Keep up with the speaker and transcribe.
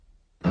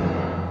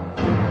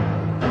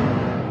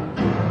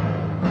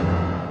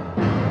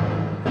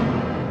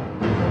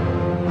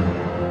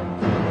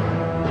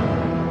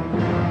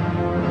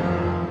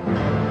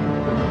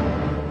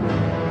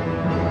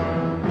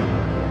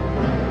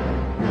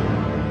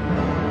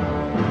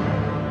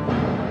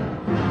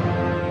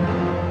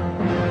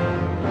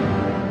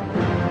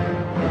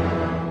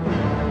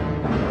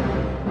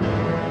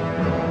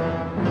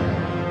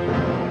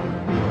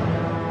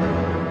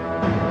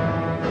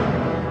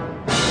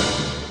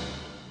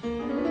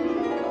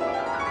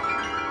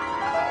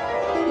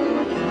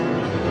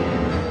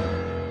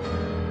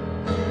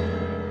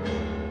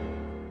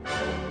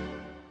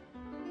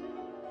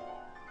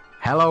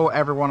Hello,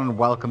 everyone, and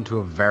welcome to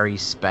a very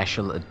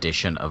special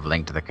edition of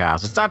Link to the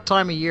Cast. It's that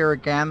time of year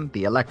again,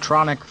 the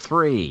Electronic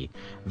 3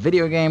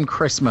 Video Game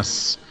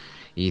Christmas.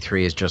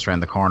 E3 is just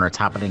around the corner. It's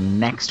happening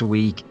next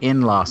week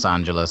in Los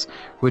Angeles,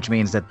 which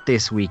means that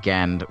this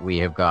weekend we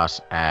have got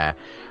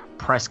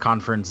press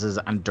conferences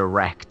and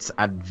directs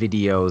and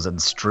videos and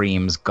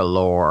streams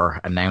galore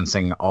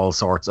announcing all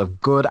sorts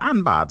of good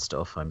and bad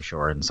stuff, I'm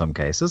sure, in some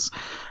cases,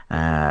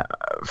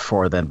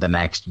 for the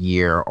next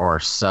year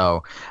or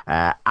so.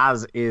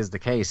 As is the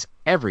case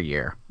every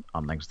year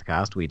on Links to the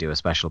Cast, we do a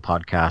special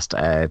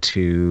podcast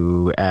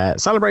to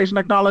celebrate and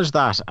acknowledge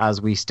that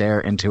as we stare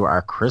into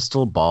our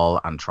crystal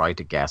ball and try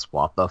to guess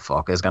what the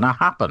fuck is going to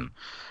happen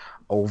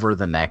over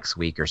the next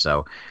week or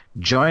so.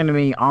 Joining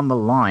me on the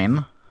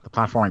line, the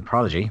platforming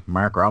prodigy,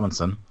 Mark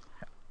Robinson.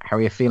 How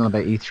are you feeling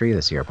about E3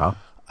 this year, pal?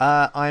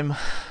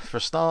 For a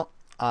start,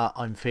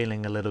 I'm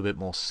feeling a little bit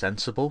more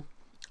sensible.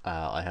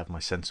 I have my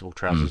sensible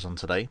trousers on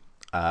today.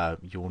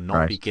 You will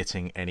not be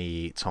getting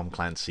any Tom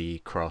Clancy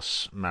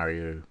cross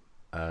Mario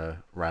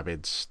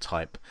Rabbids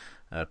type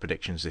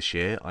predictions this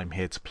year. I'm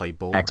here to play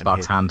ball.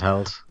 Xbox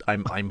handheld.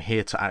 I'm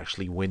here to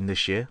actually win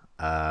this year.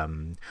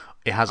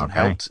 It hasn't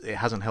helped. It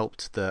hasn't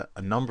helped that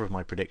a number of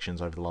my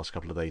predictions over the last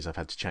couple of days I've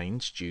had to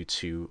change due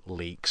to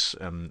leaks,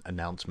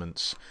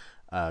 announcements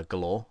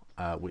galore,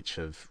 which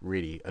have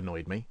really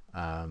annoyed me.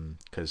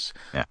 Because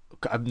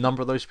a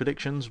number of those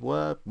predictions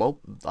were, well,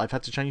 I've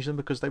had to change them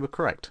because they were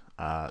correct.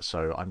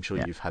 So I'm sure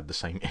you've had the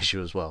same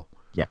issue as well.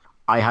 Yeah,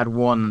 I had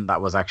one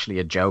that was actually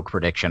a joke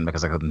prediction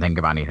because I couldn't think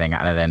of anything,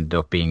 and it ended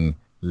up being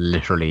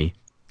literally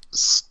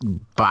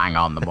bang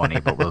on the money.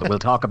 But we'll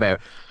talk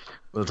about.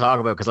 We'll talk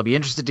about, because I'll be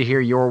interested to hear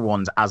your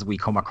ones as we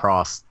come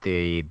across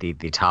the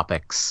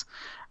topics,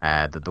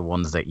 the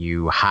ones that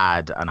you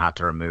had and had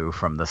to remove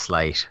from the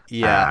slate.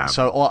 Yeah.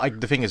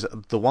 The thing is,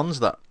 the ones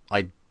that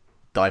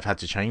I've had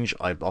to change,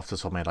 off the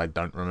top of my head, I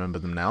don't remember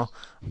them now.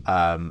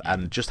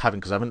 And just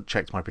because I haven't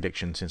checked my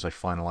predictions since I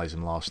finalised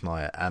them last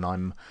night, and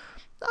I'm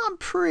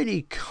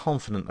pretty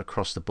confident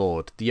across the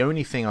board. The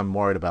only thing I'm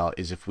worried about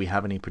is if we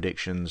have any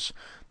predictions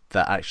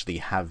that actually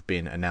have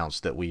been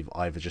announced that we've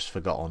either just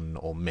forgotten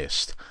or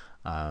missed.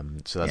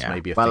 So that's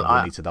maybe a thing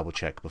we'll need to double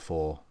check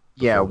before.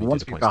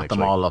 Once we've got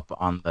them all up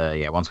on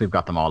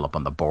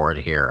the board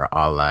here,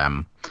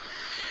 I'll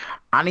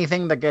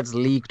anything that gets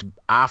leaked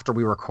after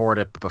we record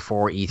it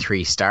before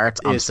E3 starts,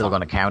 I'm still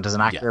going to count as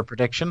an accurate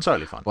prediction.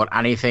 Totally fine. But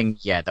anything,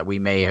 that we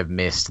may have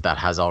missed that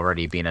has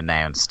already been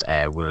announced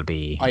will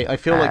be. I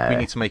feel like we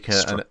need to make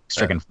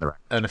stricken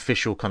an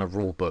official kind of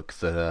rule book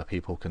that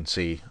people can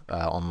see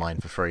online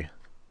for free.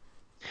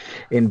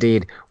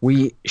 Indeed.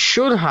 We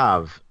should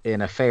have,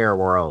 in a fair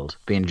world,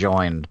 been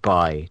joined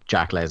by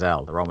Jack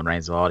Lazell, the Roman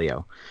Reigns of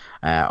audio.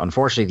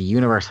 Unfortunately, the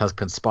universe has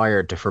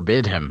conspired to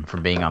forbid him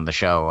from being on the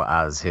show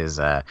as his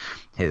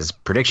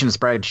prediction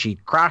spreadsheet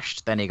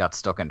crashed. Then he got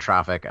stuck in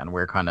traffic, and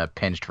we're kind of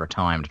pinched for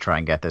time to try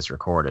and get this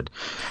recorded.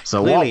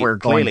 So what we're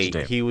going to do...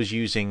 he was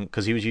using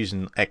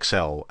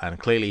Excel, and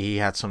clearly he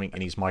had something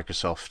in his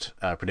Microsoft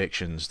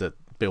predictions that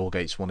Bill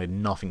Gates wanted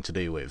nothing to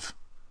do with.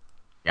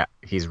 Yeah,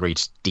 he's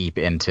reached deep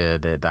into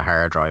the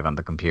hard drive on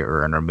the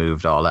computer and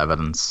removed all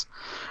evidence.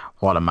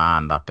 What a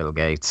man, that Bill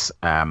Gates.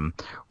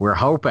 We're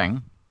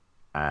hoping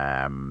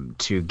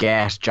to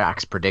get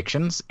Jack's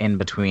predictions in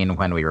between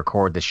when we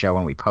record the show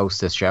and we post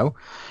this show,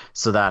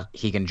 so that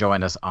he can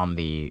join us on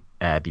the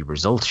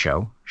results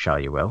show,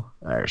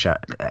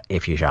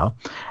 if you shall,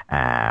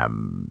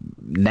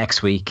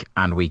 next week,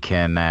 and we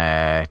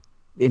can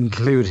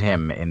include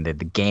him in the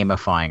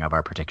gamifying of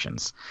our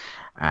predictions.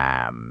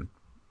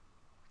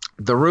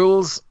 The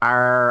rules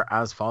are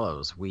as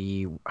follows.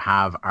 We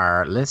have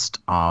our list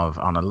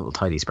on a little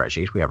tidy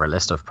spreadsheet, we have our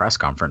list of press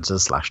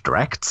conferences /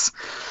 directs.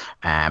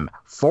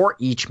 For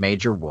each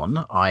major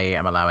one, I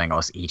am allowing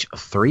us each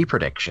 3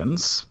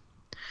 predictions,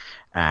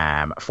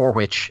 for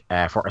which,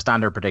 for a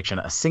standard prediction,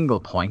 a single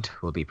point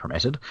will be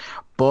permitted.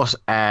 But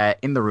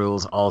in the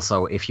rules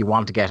also, if you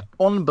want to get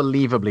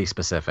unbelievably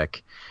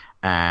specific,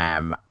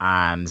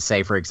 and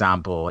say, for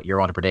example, you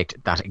want to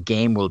predict that a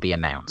game will be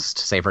announced.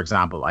 Say, for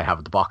example, I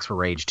have the box for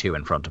Rage 2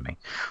 in front of me.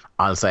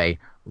 I'll say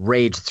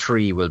Rage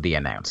 3 will be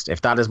announced.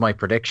 If that is my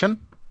prediction,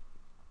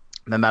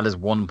 then that is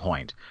 1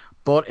 point.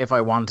 But if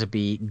I want to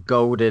be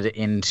goaded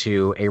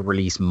into a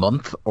release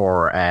month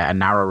or a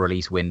narrow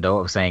release window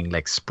of saying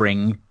like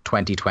spring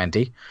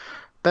 2020,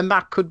 then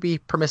that could be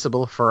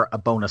permissible for a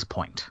bonus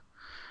point.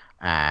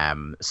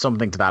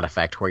 Something to that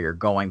effect, where you're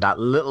going that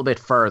little bit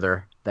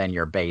further than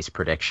your base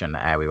prediction.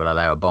 We will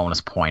allow a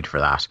bonus point for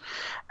that.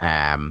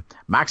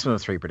 Maximum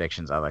of 3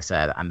 predictions, as I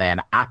said. And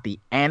then at the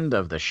end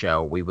of the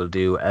show, we will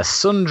do a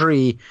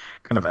sundry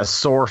kind of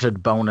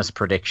assorted bonus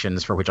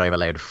predictions, for which I've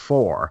allowed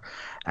 4.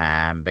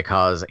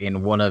 Because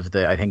in one of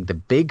I think the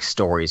big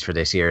stories for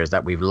this year is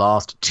that we've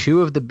lost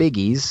 2 of the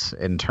biggies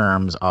in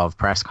terms of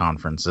press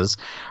conferences,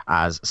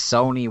 as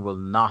Sony will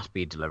not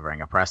be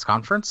delivering a press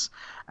conference,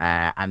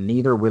 and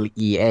neither will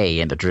EA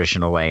in the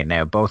traditional way.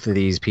 Now, both of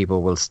these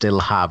people will still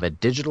have a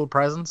digital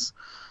presence,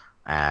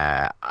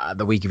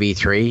 The week of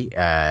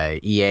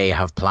E3, EA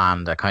have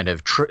planned a kind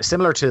of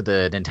similar to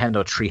the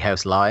Nintendo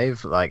Treehouse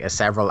Live, like a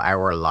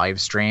several-hour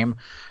live stream,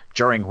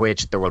 during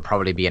which there will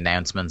probably be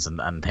announcements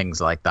and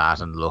things like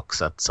that, and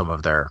looks at some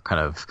of their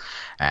kind of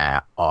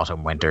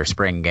autumn, winter,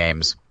 spring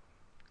games.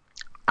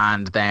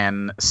 And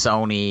then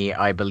Sony,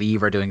 I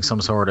believe, are doing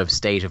some sort of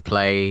state of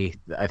play,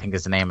 I think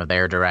is the name of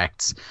their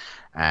directs.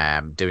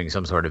 Doing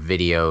some sort of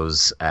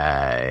videos.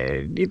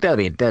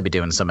 They'll be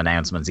doing some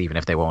announcements, even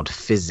if they won't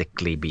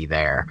physically be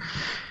there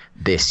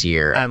this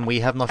year. And we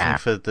have nothing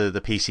for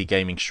the PC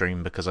gaming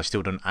stream because I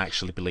still don't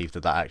actually believe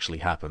that actually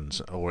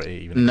happens or it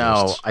even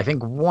No, exists. I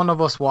think one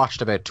of us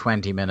watched about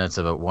 20 minutes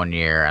of it one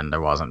year and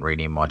there wasn't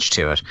really much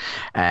to it.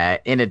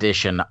 In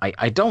addition,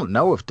 I don't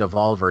know if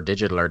Devolver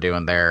Digital are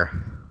doing their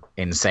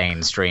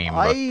insane stream,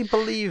 but I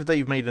believe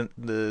they've made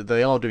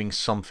they are doing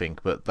something,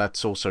 but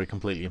that's also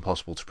completely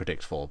impossible to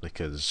predict for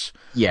because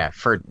yeah,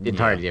 for yeah,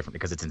 entirely different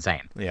because it's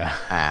insane. yeah.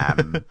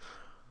 Um,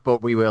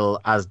 but we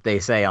will, as they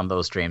say on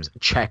those streams,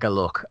 check a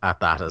look at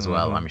that as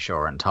well, hmm I'm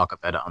sure, and talk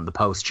about it on the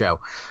post show.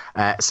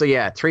 So,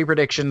 yeah, 3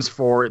 predictions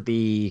for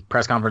the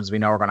press conference we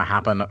know are going to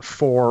happen,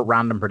 4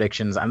 random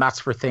predictions, and that's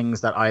for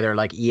things that either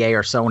like EA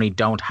or Sony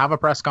don't have a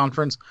press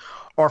conference,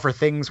 or for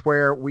things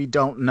where we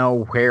don't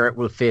know where it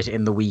will fit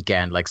in the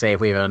weekend. Like, say,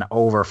 if we have an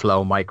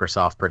overflow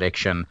Microsoft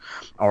prediction,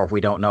 or if we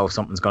don't know if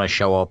something's going to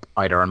show up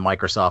either on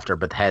Microsoft or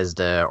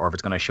Bethesda, or if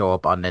it's going to show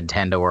up on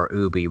Nintendo or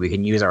Ubi, we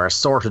can use our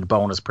assorted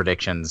bonus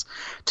predictions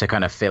to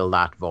kind of fill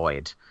that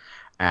void.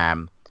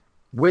 Um,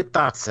 with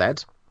that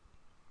said,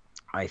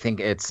 I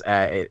think it's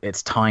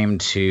time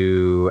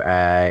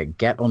to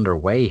get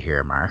underway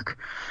here, Mark,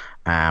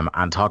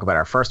 and talk about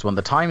our first one.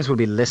 The times we'll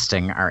be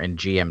listing are in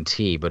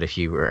GMT, but if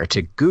you were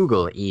to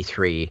Google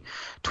E3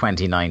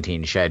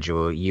 2019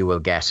 schedule, you will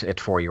get it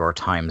for your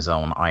time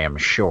zone, I am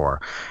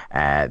sure.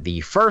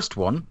 The first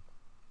one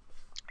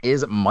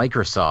is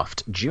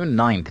Microsoft, June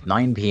 9th,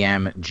 9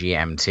 p.m.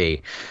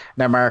 GMT.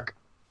 Now, Mark,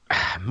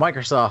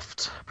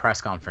 Microsoft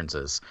press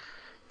conferences.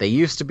 They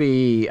used to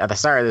be at the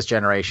start of this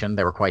generation.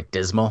 They were quite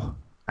dismal,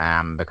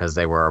 because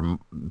they were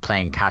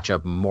playing catch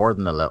up more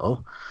than a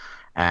little.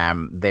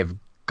 They've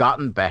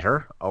gotten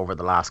better over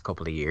the last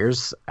couple of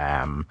years.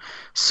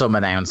 Some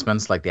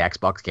announcements like the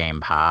Xbox Game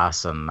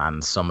Pass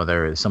and some of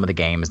the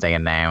games they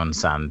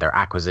announce and their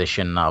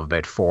acquisition of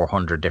about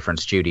 400 different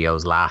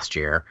studios last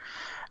year,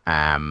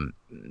 um,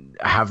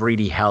 have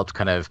really helped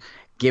kind of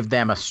give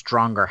them a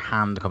stronger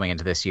hand coming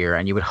into this year.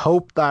 And you would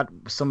hope that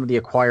some of the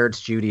acquired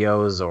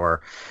studios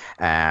or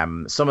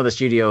some of the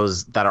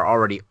studios that are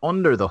already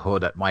under the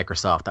hood at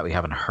Microsoft that we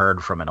haven't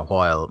heard from in a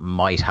while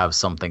might have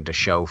something to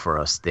show for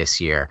us this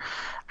year.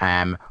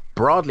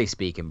 Broadly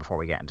speaking, before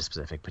we get into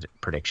specific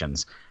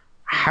predictions,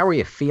 how are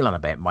you feeling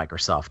about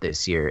Microsoft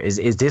this year?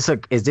 Is this a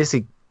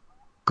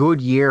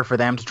good year for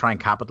them to try and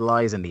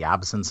capitalize in the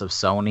absence of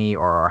Sony,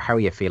 or how are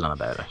you feeling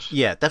about it?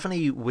 Yeah,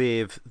 definitely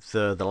with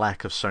the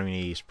lack of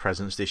Sony's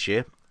presence this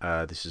year,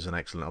 this is an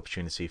excellent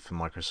opportunity for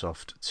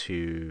Microsoft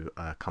to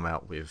come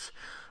out with.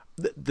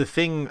 The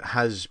thing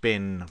has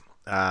been,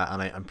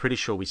 and I'm pretty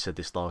sure we said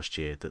this last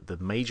year, that the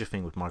major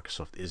thing with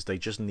Microsoft is they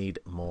just need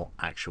more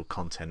actual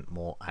content,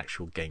 more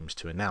actual games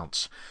to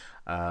announce.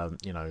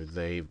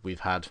 We've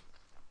had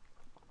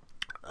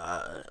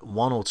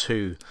one or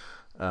two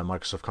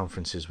Microsoft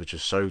conferences, which are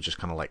so just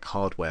kind of like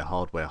hardware,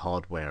 hardware,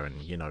 hardware,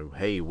 and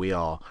hey, we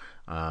are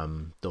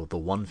the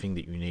one thing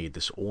that you need,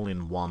 this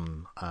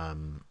all-in-one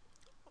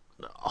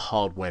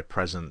hardware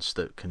presence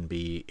that can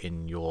be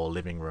in your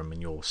living room,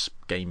 in your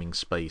gaming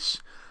space,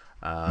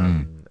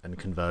 and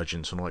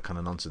convergence and all that kind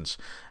of nonsense.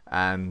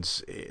 And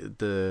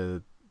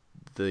the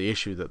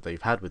issue that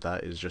they've had with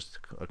that is just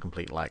a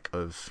complete lack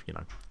of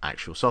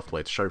actual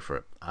software to show for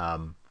it.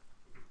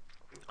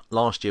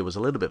 Last year was a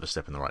little bit of a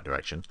step in the right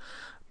direction,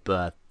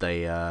 but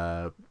they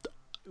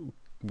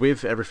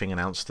with everything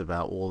announced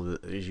about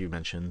as you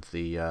mentioned,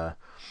 the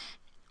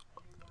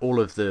all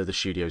of the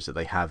studios that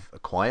they have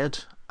acquired,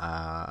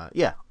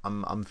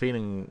 I'm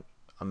feeling,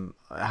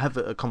 I have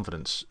a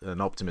confidence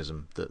and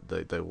optimism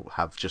that they will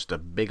have just a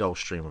big old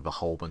stream of a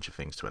whole bunch of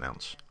things to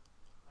announce.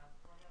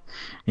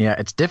 Yeah,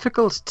 it's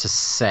difficult to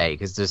say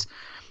because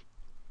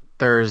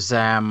there's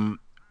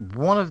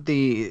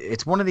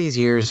it's one of these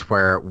years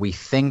where we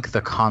think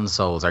the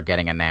consoles are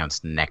getting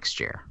announced next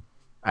year,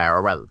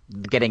 or well,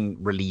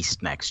 getting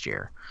released next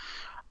year.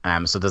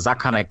 So there's that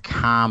kind of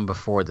calm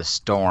before the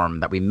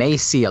storm that we may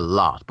see a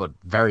lot, but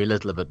very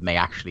little of it may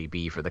actually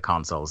be for the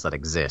consoles that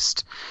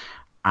exist.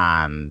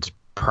 And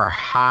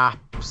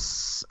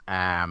perhaps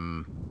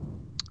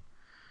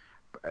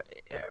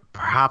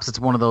it's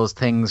one of those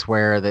things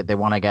where they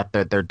want to get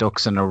their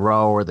ducks in a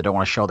row, or they don't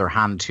want to show their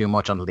hand too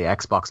much until the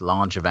Xbox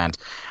launch event.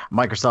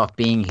 Microsoft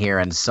being here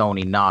and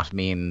Sony not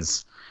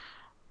means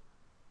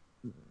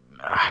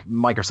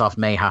Microsoft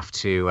may have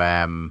to.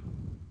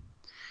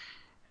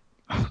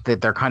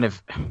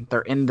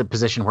 They're in the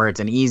position where it's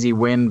an easy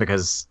win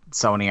because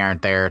Sony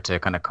aren't there to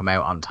kind of come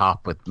out on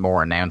top with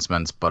more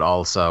announcements, but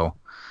also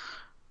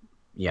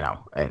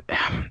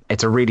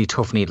it's a really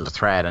tough needle to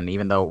thread. And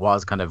even though it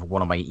was kind of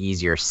one of my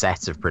easier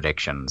sets of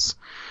predictions,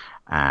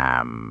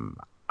 um,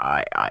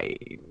 I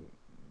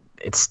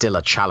it's still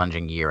a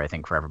challenging year, I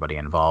think, for everybody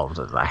involved.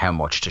 How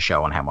much to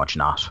show and how much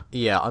not.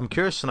 Yeah, I'm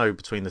curious to know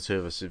between the two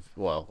of us.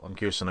 I'm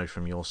curious to know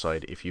from your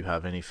side if you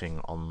have anything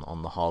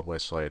on the hardware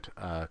side,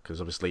 because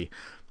obviously,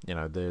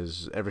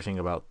 there's everything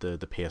about the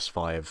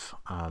PS5,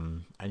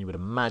 and you would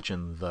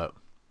imagine that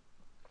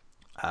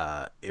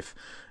if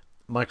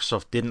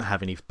Microsoft didn't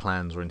have any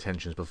plans or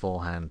intentions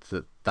beforehand,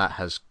 that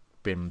has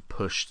been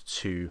pushed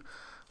to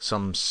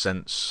some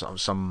sense,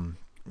 some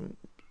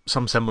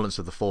semblance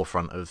of the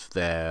forefront of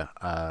their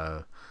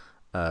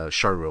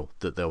show reel,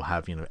 that they'll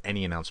have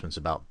any announcements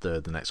about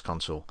the next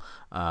console.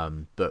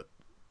 But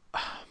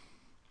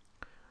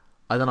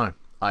I don't know.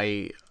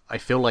 I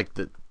feel like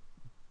that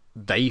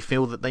they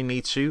feel that they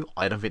need to.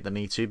 I don't think they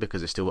need to,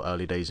 because it's still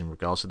early days in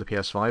regards to the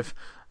PS5.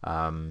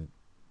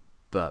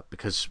 But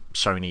because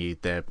Sony,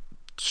 their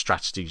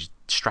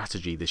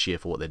strategy this year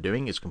for what they're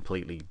doing is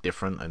completely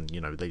different, and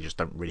they just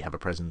don't really have a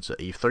presence at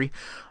E3.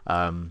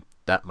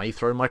 That may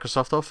throw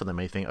Microsoft off, and they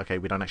may think, okay,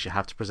 we don't actually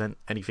have to present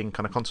anything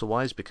kind of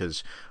console-wise,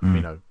 because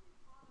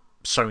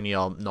Sony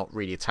are not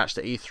really attached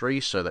to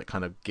E3, so that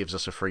kind of gives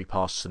us a free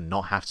pass to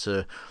not have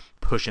to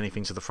push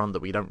anything to the front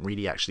that we don't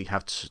really actually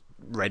have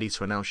ready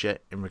to announce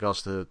yet in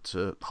regards to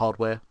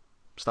hardware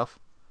stuff.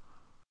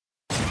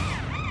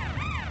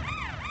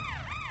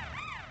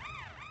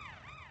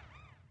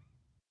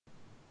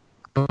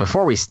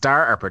 Before we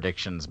start our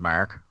predictions,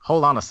 Mark,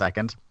 hold on a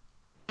second.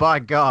 By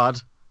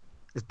God,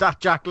 is that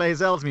Jack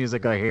Layzell's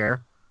music I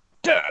hear?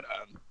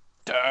 Da-dum,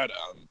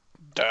 da-dum,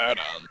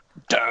 da-dum,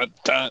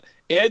 da-dum.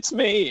 It's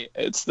me.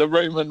 It's the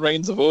Roman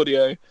Reigns of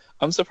audio.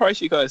 I'm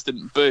surprised you guys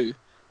didn't boo,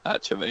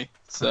 actually.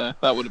 So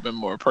that would have been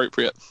more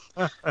appropriate.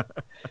 You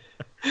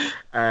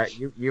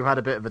had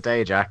a bit of a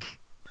day, Jack.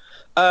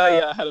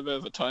 Yeah, I had a bit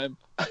of a time.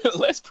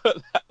 Let's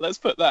put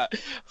that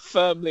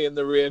firmly in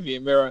the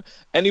rearview mirror.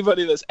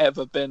 Anybody that's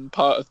ever been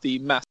part of the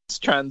mass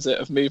transit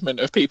of movement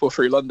of people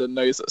through London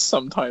knows that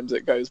sometimes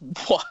it goes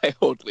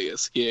wildly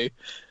askew.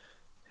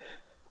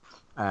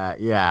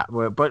 Yeah,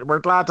 but we're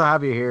glad to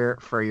have you here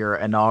for your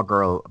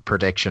inaugural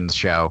predictions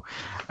show.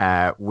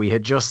 We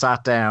had just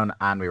sat down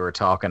and we were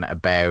talking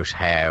about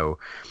how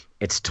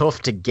it's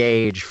tough to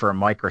gauge for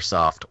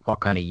Microsoft what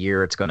kind of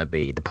year it's going to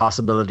be. The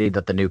possibility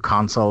that the new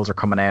consoles are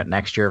coming out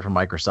next year from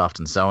Microsoft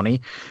and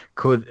Sony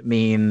could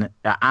mean,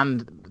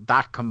 and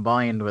that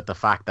combined with the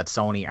fact that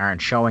Sony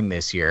aren't showing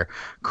this year,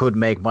 could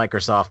make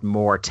Microsoft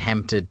more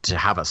tempted to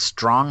have a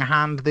strong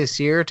hand this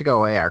year to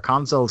go, hey, our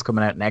console's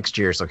coming out next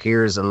year, so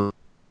here's a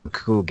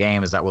cool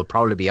games that will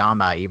probably be on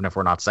that, even if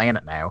we're not saying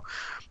it now.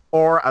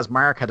 Or, as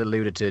Mark had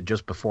alluded to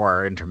just before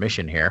our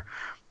intermission here,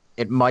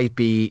 it might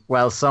be,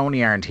 well,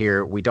 Sony aren't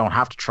here, we don't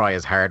have to try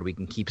as hard, we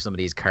can keep some of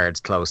these cards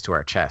close to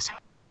our chest.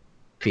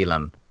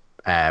 Feeling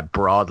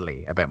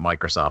broadly about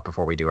Microsoft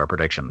before we do our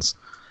predictions.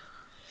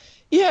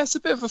 Yeah, it's a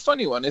bit of a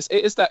funny one. It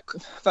is that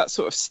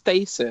sort of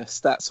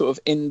stasis, that sort of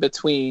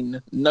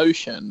in-between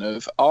notion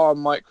of, are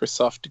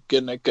Microsoft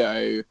gonna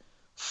go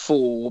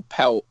full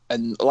pelt?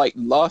 And like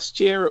last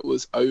year, it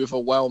was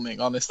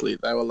overwhelming. Honestly,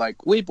 they were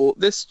like, we bought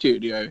this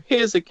studio,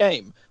 here's a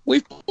game.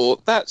 We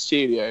bought that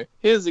studio,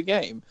 here's a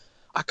game.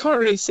 I can't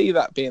really see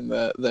that being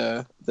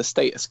the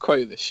status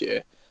quo this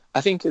year.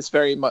 I think it's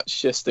very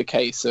much just a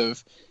case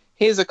of,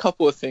 here's a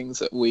couple of things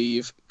that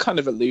we've kind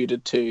of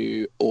alluded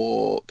to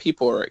or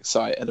people are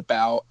excited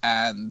about,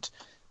 and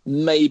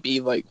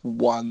maybe like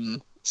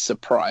one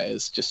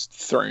surprise just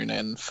thrown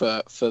in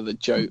for the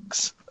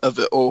jokes of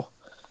it all.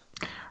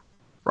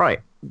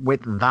 Right.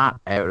 With that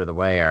out of the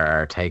way,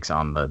 our takes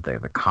on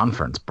the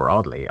conference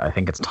broadly, I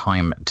think it's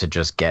time to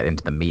just get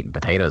into the meat and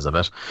potatoes of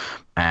it.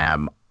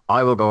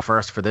 I will go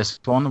first for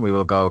this one. We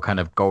will go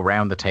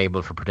round the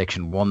table for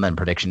prediction 1, then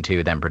prediction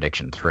 2, then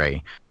prediction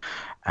 3.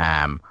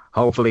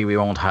 Hopefully we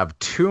won't have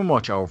too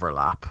much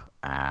overlap,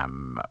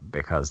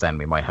 because then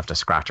we might have to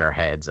scratch our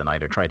heads and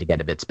either try to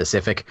get a bit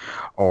specific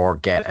or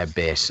get a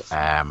bit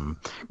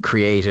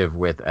creative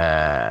with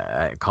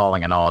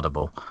calling an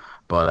audible.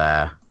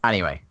 But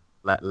anyway,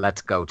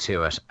 let's go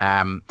to it.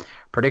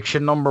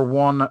 Prediction number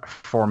 1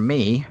 for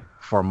me,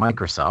 for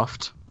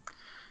Microsoft.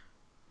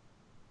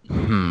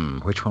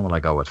 Which one will I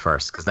go with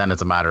first? Because then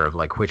it's a matter of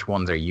like, which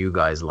ones are you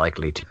guys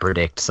likely to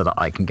predict so that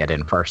I can get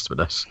in first with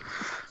it.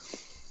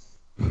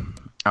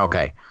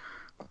 Okay.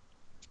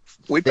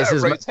 We better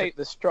rotate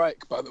the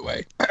strike, by the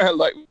way,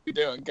 like we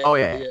do on Game of the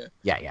Year.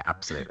 Yeah,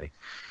 absolutely.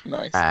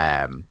 Nice.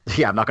 I'm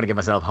not going to give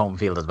myself home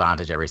field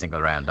advantage every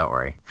single round, don't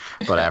worry.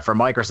 But for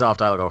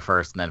Microsoft, I'll go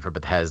first, and then for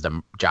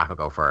Bethesda, Jack will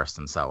go first,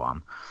 and so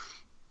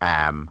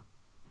on.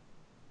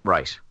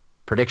 Right.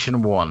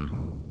 Prediction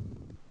 1.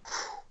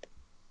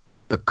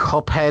 The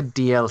Cuphead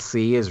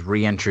DLC is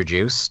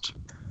reintroduced.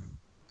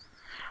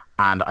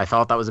 And I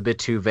thought that was a bit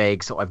too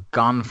vague, so I've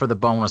gone for the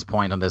bonus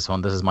point on this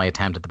one. This is my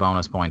attempt at the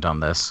bonus point on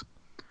this.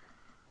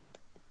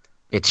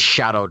 It's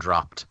shadow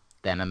dropped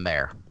then and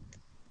there.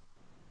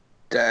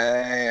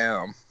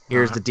 Damn.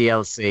 Here's the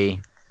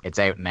DLC. It's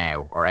out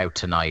now, or out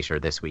tonight, or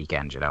this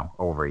weekend.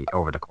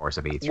 Over the course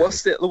of E3.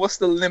 What's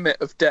the limit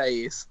of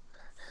days?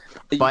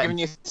 Are you But giving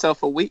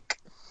yourself a week?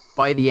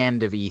 by the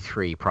end of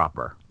E3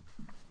 proper.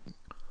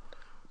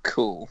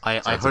 Cool. I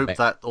It's a hope bit.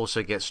 that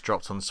also gets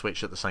dropped on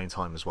Switch at the same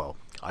time as well.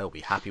 I'll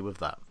be happy with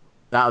that.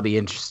 That'll be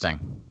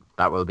interesting.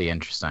 That will be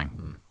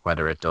interesting.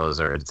 Whether it does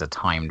or it's a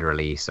timed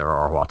release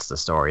or what's the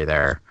story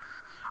there.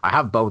 I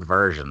have both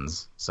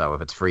versions, so if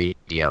it's free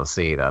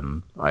DLC,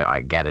 then I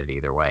get it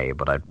either way.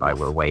 But I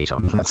will wait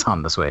until it's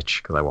on the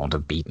Switch because I won't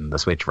have beaten the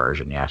Switch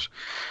version yet.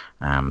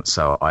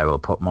 So I will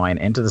put mine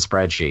into the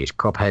spreadsheet.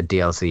 Cuphead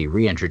DLC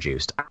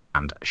reintroduced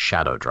and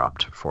shadow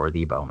dropped for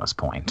the bonus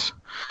point.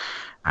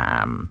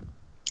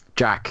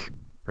 Jack,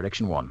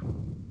 prediction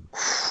 1.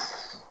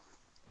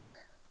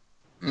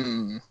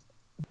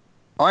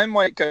 I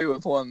might go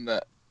with one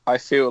that I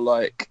feel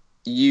like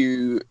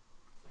you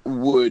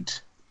would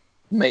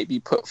maybe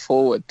put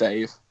forward,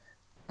 Dave,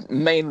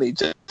 mainly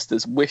just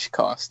as wish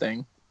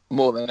casting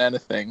more than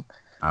anything.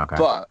 Okay.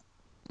 But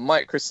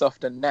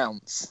Microsoft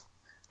announced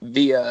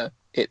via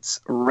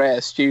its Rare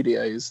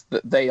Studios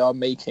that they are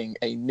making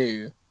a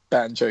new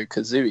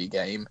Banjo-Kazooie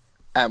game,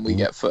 and we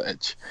get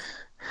footage.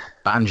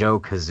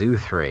 Banjo-Kazooie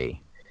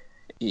 3.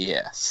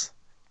 Yes.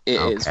 It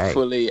is Okay.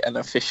 fully and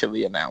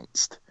officially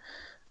announced,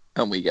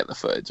 and we get the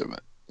footage of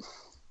it.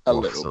 A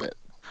little bit.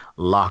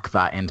 Lock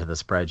that into the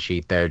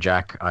spreadsheet there,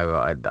 Jack.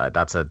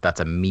 That's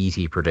a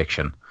meaty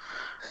prediction.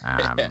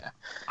 Bring it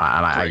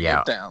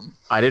down.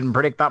 I didn't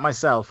predict that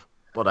myself,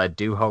 but I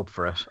do hope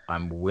for it.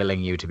 I'm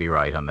willing you to be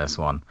right on this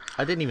one.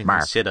 I didn't even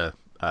Mark. consider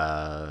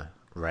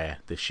Rare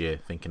this year,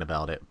 thinking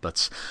about it.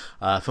 But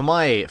for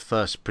my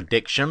first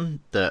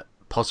prediction, that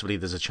possibly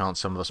there's a chance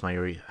some of us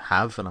may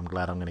have, and I'm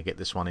glad I'm going to get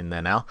this one in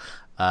there now,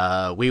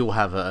 we will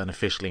have an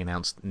officially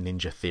announced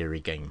Ninja Theory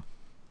game.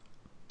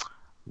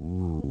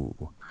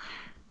 Ooh.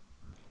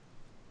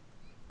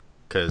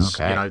 Because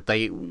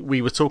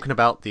we were talking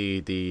about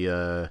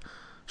the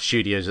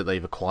studios that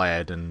they've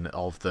acquired, and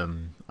of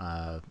them,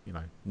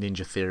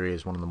 Ninja Theory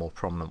is one of the more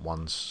prominent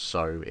ones.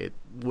 So it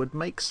would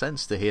make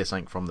sense to hear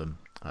something from them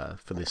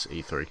for this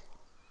E3.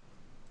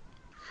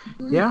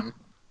 Yeah,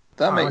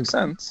 that makes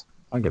sense.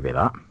 I'll give you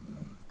that.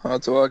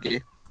 Hard to argue.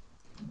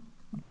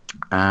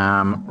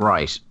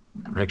 Right,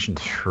 prediction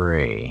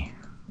 3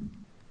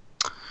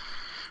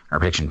 or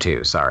prediction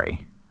 2.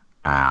 Sorry.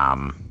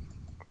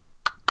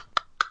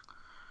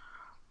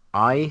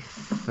 I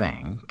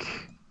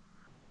think,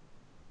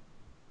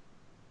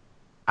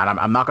 and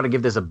I'm not going to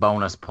give this a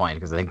bonus point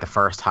because I think the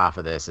first half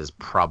of this is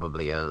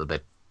probably a little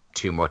bit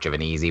too much of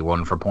an easy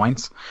one for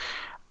points.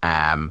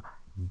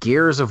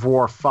 Gears of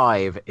War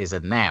 5 is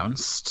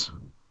announced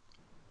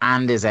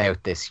and is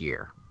out this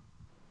year.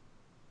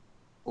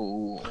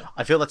 Ooh.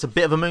 I feel that's a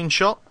bit of a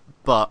moonshot,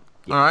 but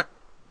all right.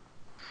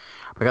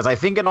 Because I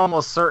think it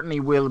almost certainly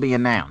will be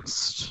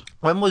announced.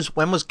 When was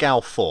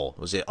Gal 4?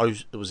 Was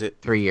it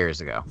 3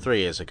 years ago? 3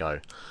 years ago.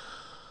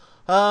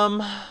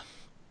 I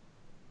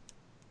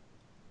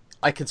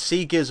could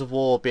see Gears of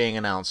War being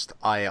announced.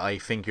 I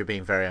think you're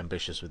being very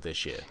ambitious with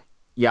this year.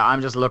 Yeah,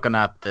 I'm just looking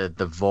at the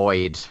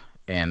void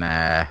in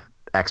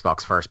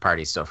Xbox first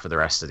party stuff for the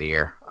rest of the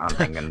year. I'm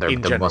thinking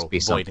there must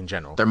be some. Void in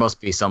general. There must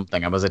be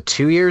something. And was it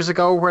 2 years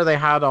ago where they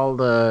had all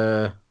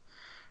the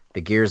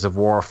Gears of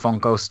War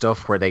Funko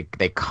stuff, where they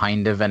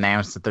kind of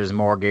announced that there's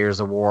more Gears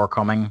of War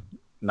coming,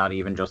 not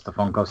even just the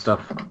Funko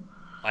stuff?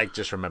 I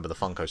just remember the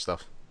Funko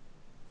stuff.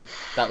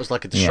 That was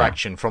like a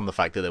distraction from the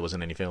fact that there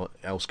wasn't anything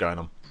else going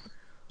on.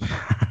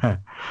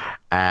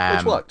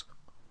 Which worked.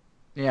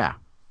 Yeah.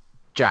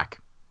 Jack.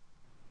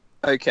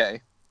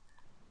 Okay.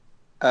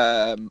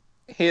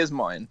 Here's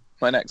mine.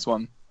 My next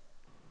one.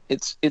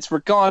 It's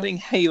regarding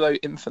Halo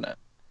Infinite.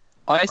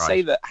 I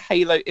say that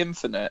Halo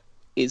Infinite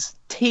is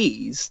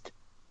teased,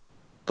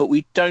 but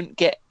we don't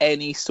get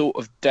any sort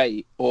of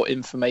date or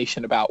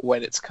information about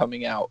when it's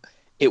coming out.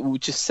 It will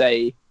just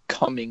say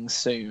coming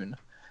soon.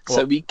 Well,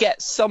 so we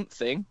get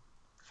something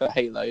for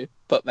Halo,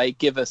 but they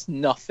give us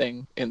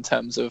nothing in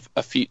terms of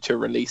a future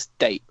release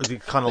date.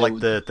 Kind of like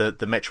the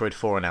Metroid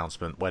 4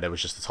 announcement, where there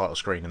was just the title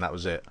screen and that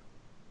was it.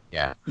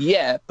 Yeah.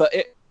 Yeah, but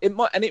it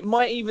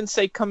might even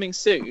say coming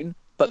soon,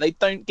 but they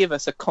don't give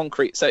us a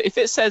concrete. So if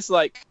it says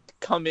like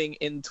coming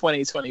in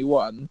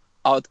 2021,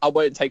 I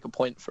won't take a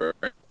point for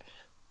it.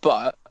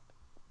 But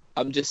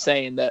I'm just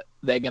saying that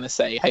they're going to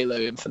say Halo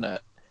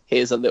Infinite.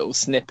 Here's a little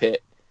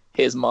snippet.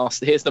 Here's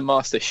the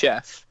Master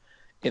Chef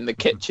in the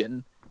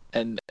kitchen,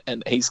 and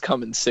he's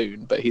coming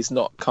soon, but he's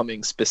not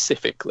coming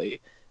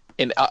specifically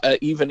in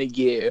even a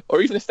year,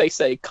 or even if they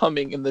say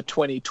coming in the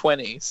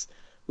 2020s,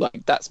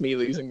 like that's me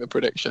losing the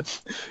prediction.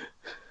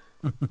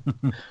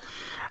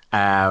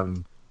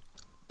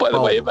 By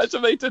the way,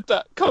 imagine they did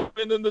that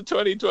coming in the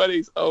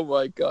 2020s. Oh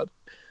my god,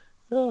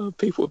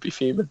 people would be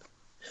fuming.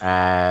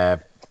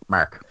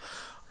 Mark.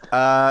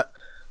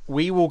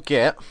 We will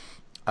get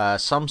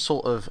some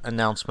sort of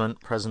announcement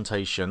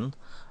presentation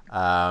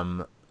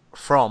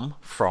from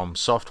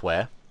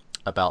Software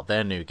about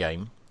their new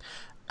game,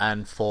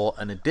 and for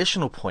an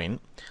additional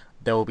point,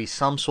 there will be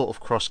some sort of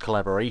cross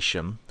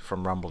collaboration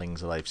from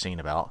rumblings that I've seen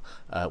about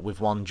with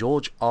one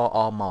George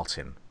R.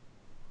 Martin.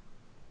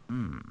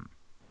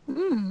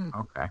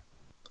 Okay.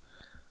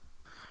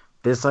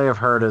 This I have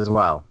heard as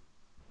well.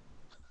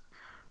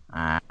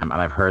 And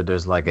I've heard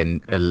there's like a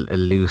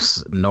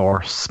loose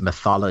Norse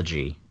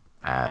mythology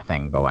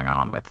thing going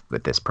on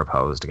with this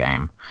proposed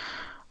game.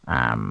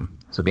 So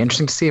it'd be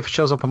interesting to see if it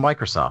shows up on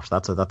Microsoft.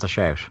 That's a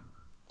shout.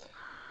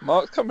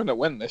 Mark's coming to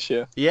win this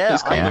year. Yeah,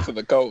 He's coming for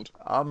the gold.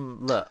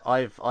 Look,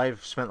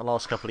 I've spent the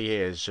last couple of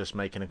years just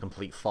making a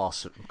complete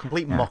farce,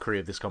 complete mockery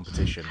of this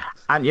competition.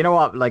 And you know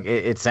what? Like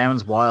it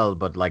sounds wild,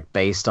 but like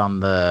based on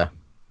the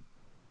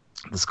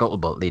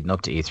scuttlebutt leading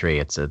up to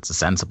E3, it's a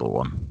sensible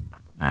one,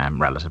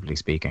 relatively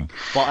speaking.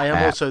 But I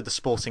am also the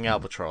sporting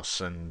albatross,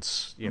 and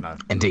you know.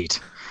 Indeed.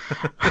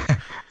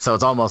 So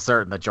it's almost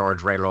certain that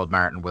George Railroad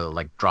Martin will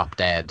like drop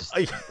dead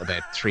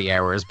about 3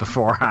 hours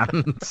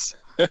beforehand.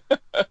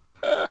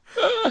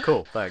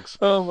 Cool, thanks.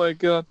 Oh my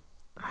god.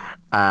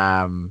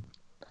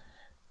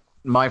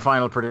 My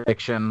final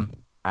prediction.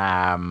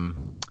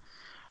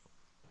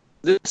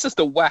 This is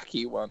the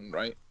wacky one,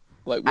 right?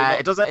 Like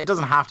it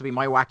doesn't have to be.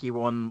 My wacky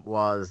one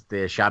was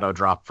the shadow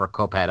drop for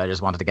Cuphead. I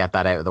just wanted to get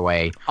that out of the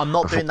way. I'm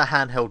not doing the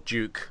handheld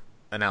Duke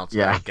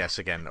announcement, I guess,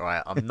 again.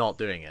 Right, I'm not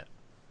doing it.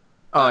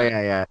 Oh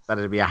yeah. That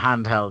it'd be a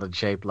handheld and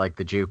shaped like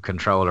the Duke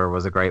controller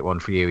was a great one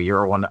for you. You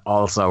were one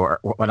also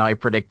when I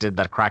predicted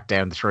that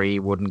Crackdown 3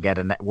 wouldn't get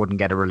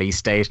a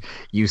release date.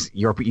 You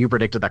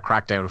predicted that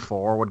Crackdown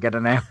 4 would get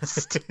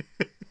announced.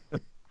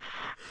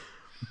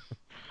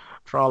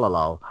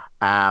 Trollolol.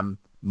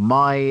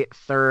 My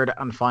third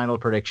and final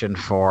prediction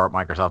for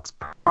Microsoft's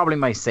probably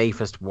my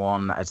safest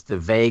one. It's the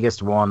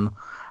vaguest one.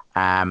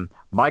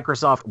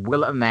 Microsoft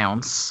will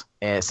announce,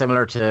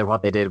 similar to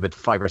what they did with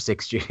 5 or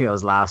 6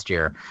 studios last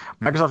year,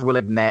 Microsoft will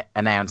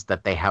announce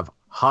that they have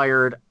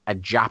hired a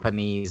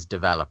Japanese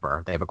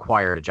developer. They've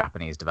acquired a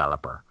Japanese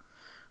developer.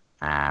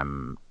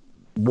 One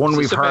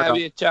we've heard of,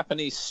 a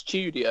Japanese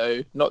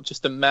studio, not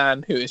just a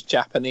man who is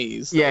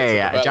Japanese.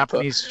 Yeah, a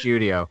Japanese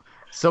studio.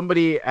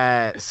 Somebody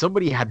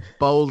had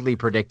boldly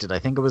predicted, I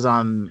think it was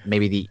on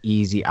maybe the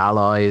Easy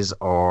Allies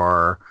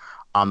or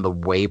on the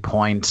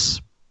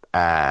Waypoint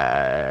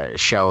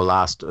show the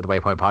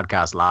Waypoint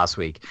podcast last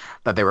week,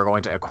 that they were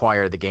going to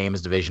acquire the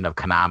games division of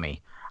Konami.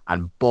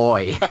 And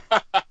boy,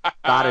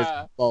 that is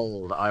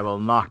bold. I will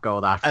not go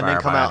that far. And then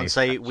come out and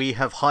say, we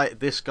have hired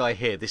this guy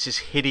here. This is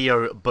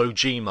Hideo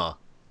Kojima.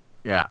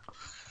 Yeah.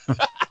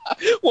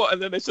 What?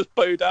 And then it's just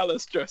Bo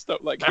Dallas dressed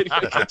up like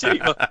Hideo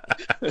Kojima.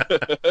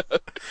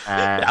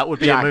 That would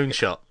be a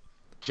moonshot.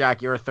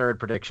 Jack, your third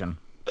prediction.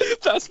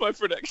 That's my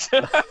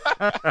prediction.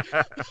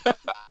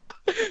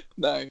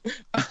 No.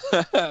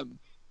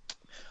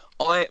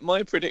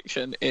 My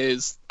prediction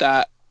is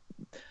that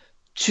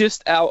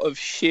just out of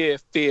sheer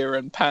fear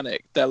and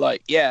panic, they're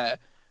like, yeah,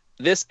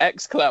 this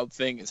xCloud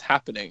thing is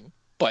happening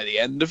by the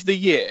end of the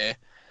year,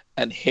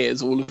 and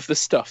here's all of the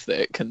stuff that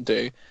it can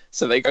do.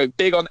 So they go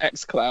big on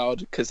xCloud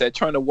because they're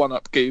trying to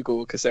one-up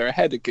Google because they're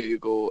ahead of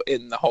Google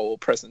in the whole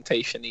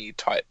presentation-y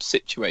type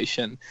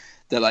situation.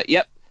 They're like,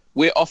 yep,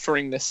 we're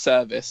offering this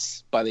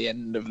service by the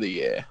end of the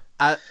year.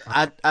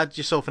 Add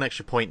yourself an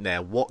extra point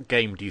there. What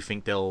game do you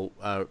think they'll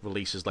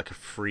release as like a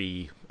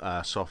free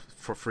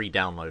free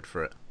download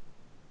for it?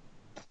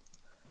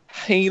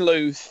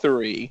 Halo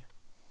 3.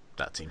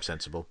 That seems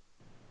sensible.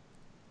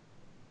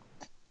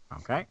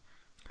 Okay.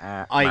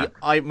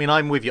 I mean,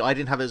 I'm with you. I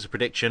didn't have it as a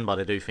prediction, but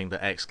I do think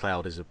that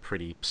xCloud is a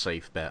pretty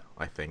safe bet,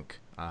 I think,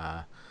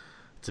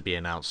 to be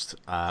announced.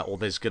 Or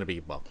there's going to be,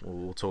 well,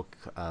 we'll talk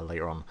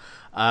later on.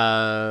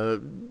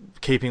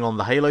 Keeping on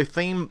the Halo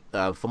theme,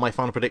 for my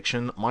final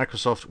prediction,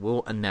 Microsoft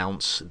will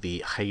announce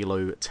the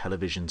Halo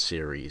television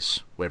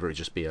series, whether it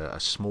just be a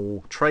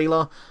small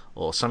trailer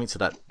or something to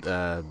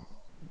that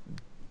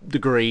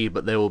degree,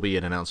 but there will be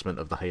an announcement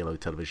of the Halo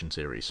television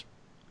series.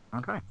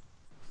 Okay.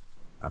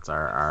 That's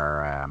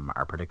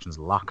our predictions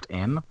locked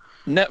in.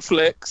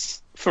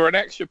 Netflix, for an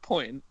extra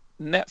point,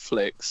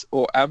 Netflix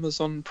or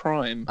Amazon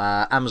Prime?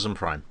 Amazon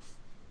Prime.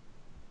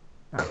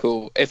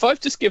 Cool. If I've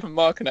just given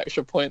Mark an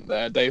extra point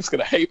there, Dave's going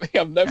to hate me.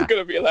 I'm never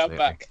going to be allowed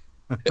back.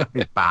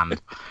 He's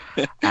banned.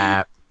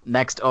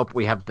 Next up,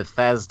 we have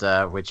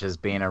Bethesda, which has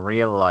been a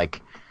real,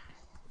 like,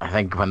 I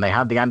think when they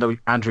had the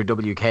Andrew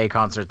WK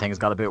concert, things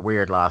got a bit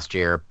weird last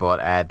year,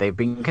 but they've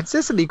been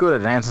consistently good at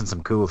announcing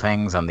some cool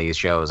things on these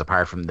shows,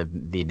 apart from the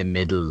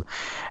middle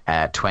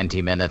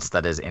 20 minutes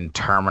that is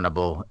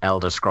interminable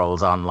Elder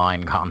Scrolls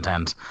Online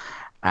content.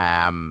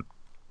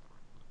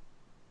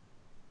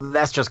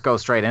 Let's just go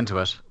straight into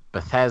it.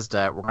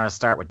 Bethesda, we're going to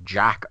start with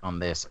Jack on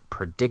this.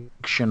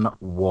 Prediction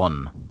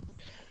 1.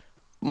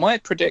 My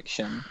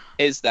prediction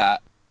is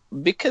that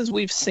because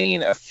we've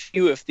seen a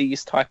few of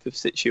these type of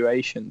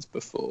situations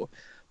before,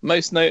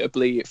 most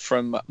notably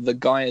from the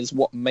guys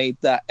what made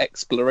that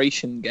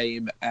exploration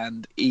game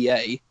and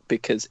EA,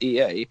 because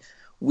EA,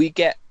 we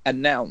get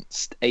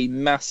announced a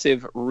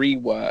massive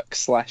rework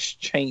 /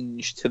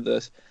 change to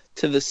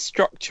the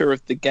structure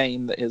of the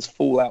game that is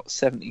Fallout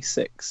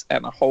 76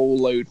 and a whole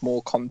load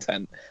more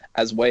content.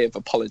 as way of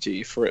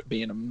apology for it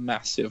being a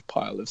massive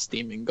pile of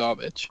steaming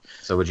garbage.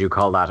 So would you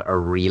call that a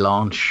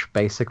relaunch,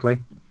 basically?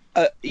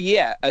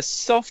 Yeah, a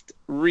soft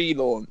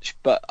relaunch,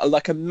 but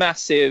like a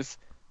massive,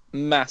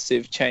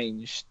 massive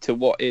change to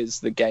what is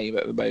the game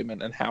at the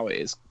moment and how it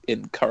is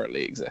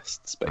currently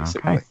exists,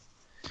 basically. Okay.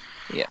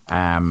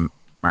 Yeah.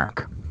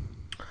 Mark.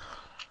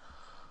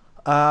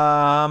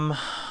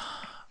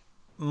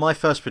 My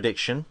first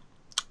prediction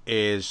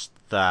is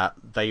that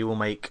they will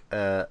make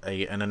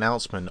an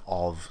announcement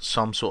of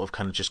some sort of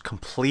kind of just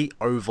complete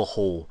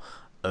overhaul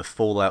of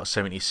Fallout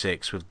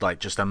 76 with like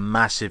just a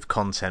massive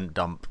content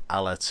dump,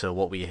 a la to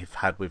what we have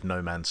had with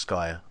No Man's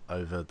Sky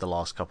over the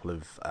last couple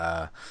of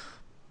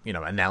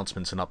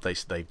announcements and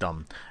updates that they've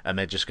done, and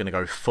they're just going to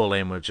go full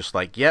in with just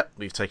like, yep,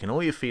 we've taken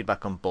all your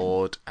feedback on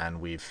board and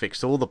we've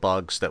fixed all the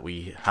bugs that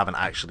we haven't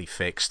actually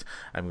fixed,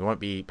 and we won't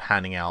be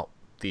handing out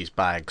these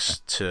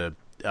bags to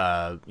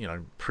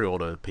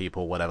pre-order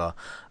people, whatever,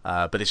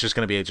 but it's just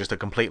going to be just a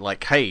complete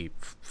like, hey,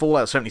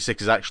 Fallout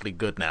 76 is actually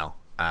good now,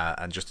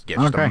 and just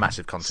a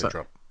massive content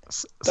drop.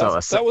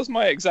 That was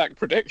my exact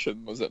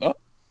prediction, was it not?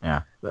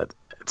 Yeah,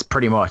 it's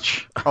pretty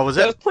much. Oh, was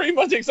it? That's pretty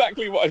much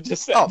exactly what I've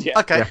just said. Oh, yeah.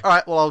 okay. Yeah. All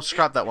right. Well, I'll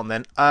scrap that one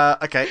then.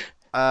 Okay.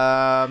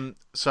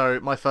 So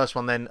my first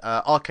one then.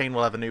 Arcane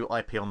will have a new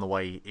IP on the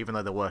way, even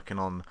though they're working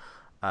on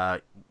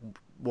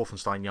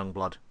Wolfenstein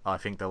Youngblood. I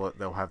think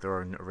they'll have their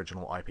own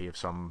original IP of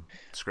some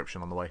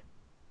description on the way.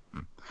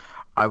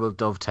 I will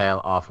dovetail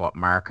off what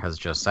Mark has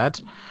just said,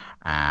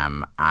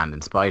 and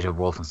in spite of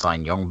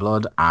Wolfenstein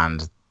Youngblood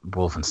and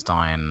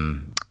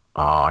Wolfenstein,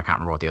 I can't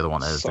remember what the other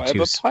one is.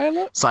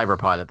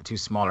 Cyberpilot, the two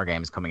smaller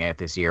games coming out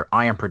this year.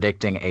 I am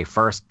predicting a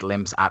first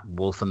glimpse at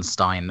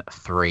Wolfenstein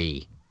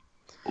 3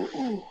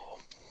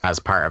 as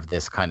part of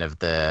this kind of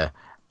the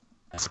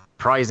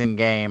surprising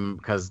game,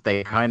 because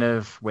they kind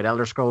of, with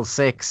Elder Scrolls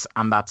 6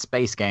 and that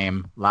space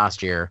game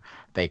last year,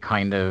 they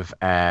kind of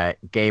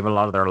gave a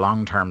lot of their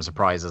long-term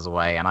surprises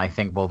away, and I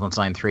think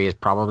Wolfenstein 3 is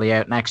probably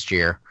out next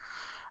year.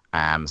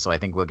 So I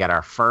think we'll get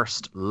our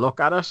first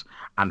look at it,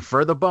 and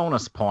for the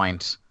bonus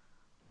point,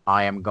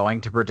 I am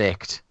going to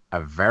predict a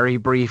very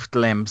brief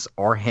glimpse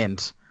or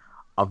hint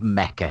of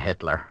Mecha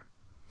Hitler.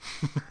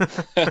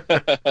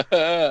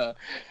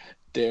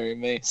 Dear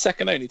me.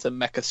 Second only to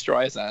Mecha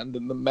Streisand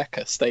and the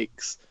Mecha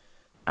Stakes.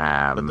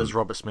 But does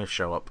Robert Smith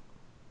show up?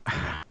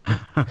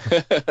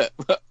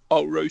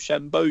 I'll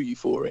Rochambeau you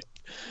for it.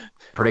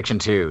 Prediction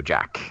 2,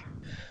 Jack.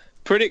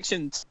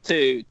 Prediction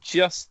 2,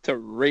 just to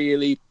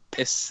really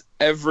piss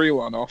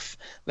everyone off,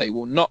 they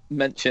will not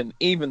mention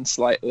even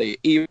slightly,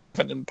 even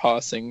in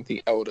passing,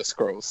 the Elder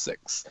Scrolls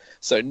 6.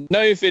 So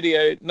no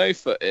video, no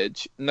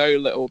footage, no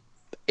little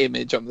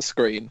image on the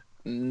screen.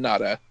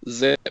 Nada.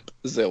 Zip.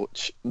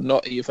 Zilch.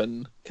 Not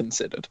even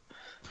considered.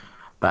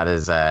 That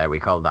is, we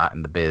call that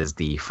in the biz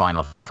the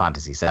Final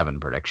Fantasy VII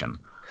prediction.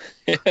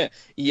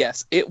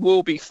 Yes, it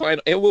will be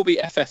final. It will be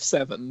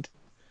FF7.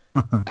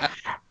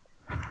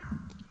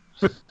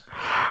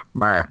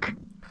 Mark,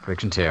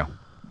 prediction 2.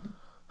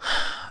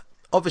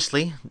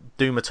 Obviously,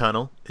 Doom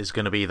Eternal is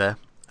going to be there,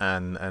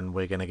 and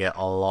we're going to get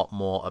a lot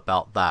more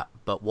about that.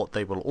 But what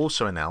they will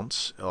also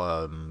announce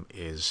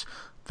is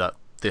that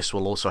this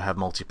will also have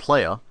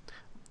multiplayer.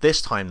 This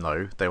time,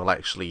 though, they will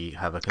actually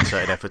have a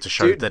concerted effort to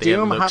show that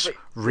Doom it looks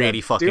really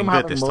fucking Doom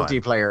good this time.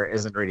 Multiplayer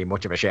isn't really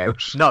much of a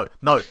shout. No,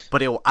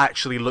 but it will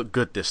actually look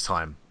good this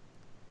time.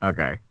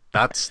 Okay.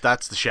 That's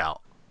the shout.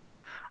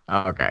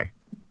 Okay.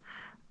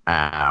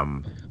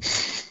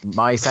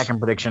 My second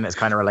prediction is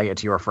kind of related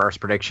to your first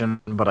prediction,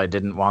 but I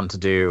didn't want to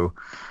do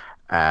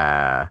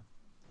kind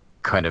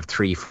of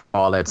 3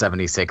 Fallout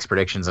 76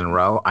 predictions in a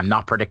row. I'm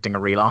not predicting a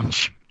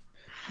relaunch.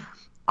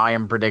 I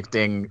am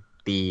predicting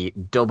the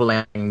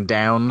doubling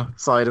down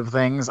side of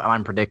things, and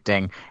I'm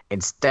predicting,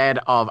 instead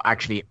of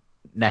actually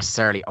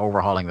necessarily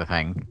overhauling the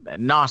thing,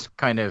 not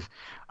kind of,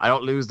 I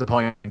don't lose the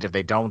point if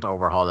they don't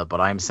overhaul it, but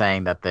I'm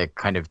saying that the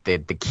kind of the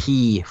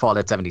key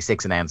Fallout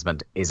 76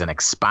 announcement is an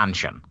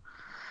expansion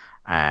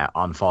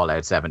on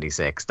Fallout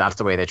 76. That's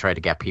the way they try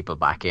to get people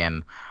back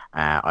in.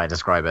 I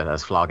describe it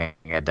as flogging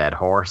a dead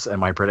horse in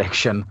my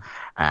prediction,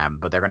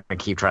 but they're going to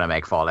keep trying to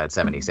make Fallout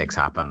 76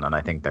 happen, and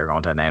I think they're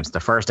going to announce the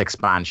first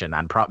expansion,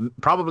 and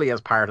probably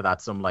as part of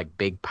that some like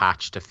big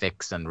patch to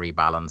fix and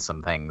rebalance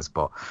some things,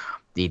 but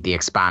the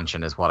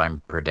expansion is what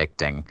I'm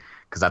predicting,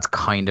 because that's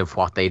kind of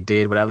what they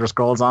did with Elder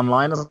Scrolls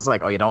Online. It's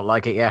like, oh, you don't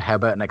like it yet? How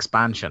about an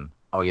expansion?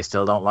 Oh, you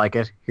still don't like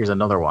it? Here's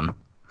another one.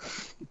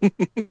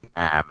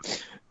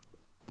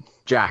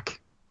 Jack,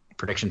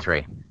 prediction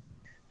 3.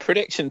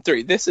 Prediction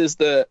 3. This is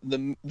the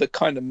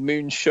kind of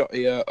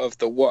moonshotier of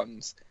the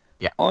ones.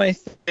 Yeah. I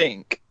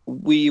think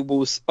we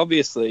will,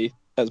 obviously,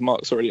 as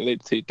Mark's already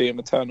alluded to, Doom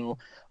Eternal.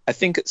 I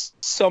think at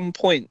some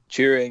point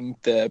during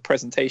the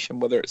presentation,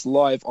 whether it's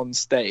live on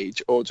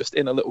stage or just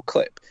in a little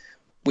clip,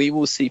 we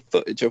will see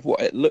footage of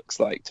what it looks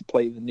like to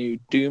play the new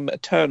Doom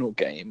Eternal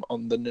game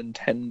on the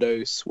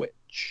Nintendo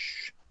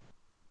Switch.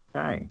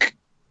 Okay.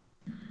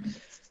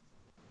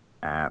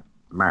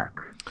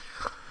 Mark.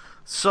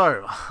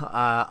 So,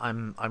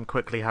 I'm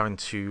quickly having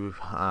to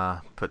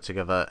put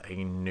together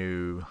a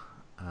new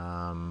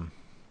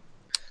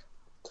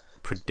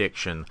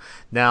Prediction.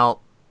 Now,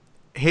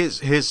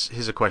 here's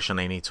a question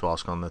I need to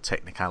ask on the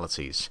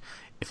technicalities.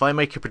 If I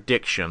make a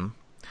prediction,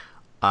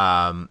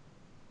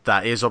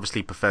 that is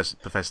obviously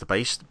Bethesda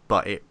based,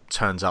 but it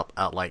turns up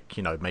at like,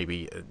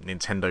 maybe a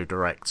Nintendo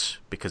Direct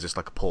because it's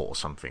like a port or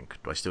something,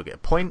 do I still get a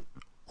point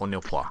or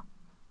nil point?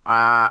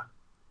 Uh,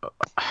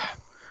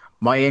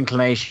 my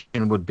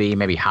inclination would be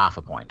maybe half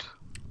a point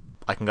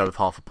I can go with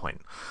half a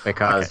point. Okay.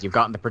 because you've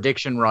gotten the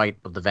prediction right,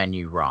 but the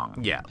venue wrong.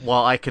 Yeah,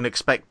 well, I can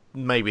expect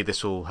maybe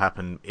this will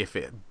happen if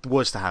it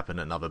was to happen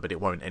at another, but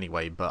it won't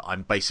anyway. But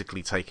I'm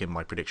basically taking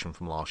my prediction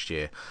from last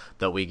year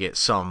that we get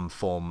some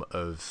form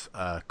of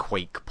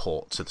Quake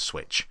port to the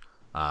Switch.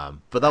 But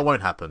that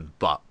won't happen,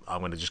 but I'm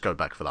going to just go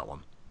back for that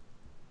one.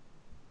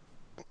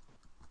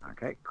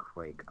 Okay,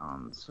 Quake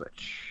on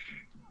Switch.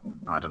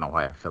 I don't know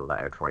why I filled that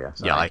out for you.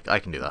 Sorry. Yeah, I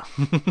can do that.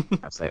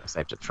 I've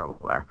saved the trouble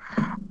there.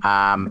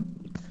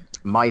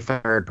 My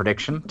third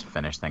prediction, to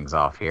finish things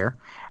off here,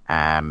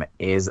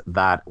 is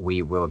that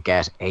we will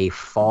get a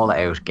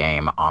Fallout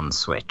game on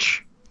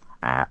Switch.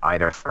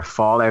 Either for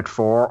Fallout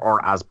 4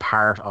 or as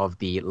part of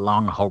the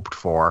long hoped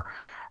for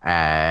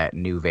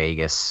New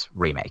Vegas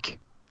remake.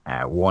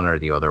 One or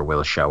the other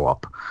will show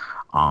up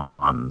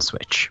on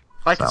Switch.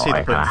 I can see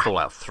them putting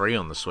Fallout 3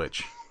 on the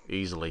Switch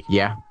easily.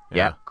 Yeah,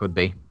 could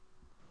be.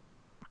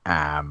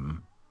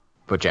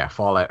 But yeah,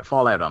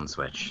 Fallout on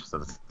Switch, so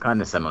it's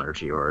kind of similar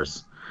to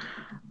yours.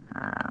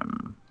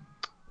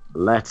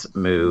 Let's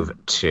move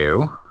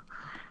to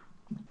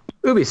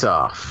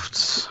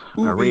Ubisoft.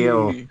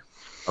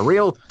 A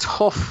real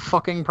tough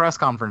fucking press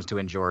conference to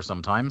endure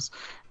sometimes.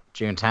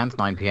 June 10th,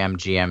 9 p.m.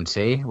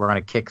 GMT. We're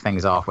going to kick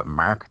things off with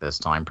Mark this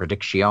time.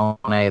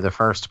 Predictione the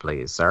first,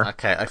 please, sir.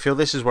 Okay, I feel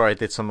this is where I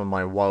did some of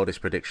my wildest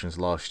predictions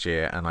last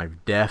year, and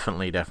I've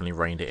definitely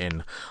reined it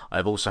in.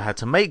 I've also had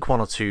to make one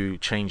or two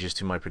changes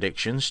to my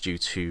predictions due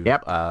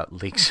to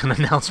leaks and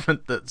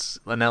announcements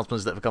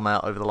that have come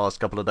out over the last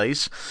couple of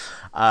days.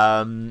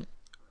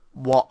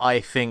 What I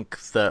think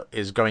that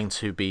is going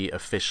to be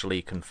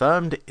officially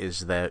confirmed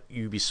is their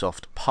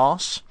Ubisoft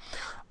Pass.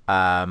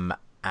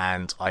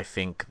 And I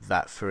think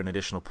that for an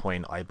additional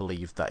point, I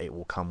believe that it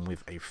will come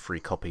with a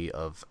free copy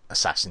of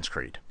Assassin's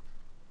Creed.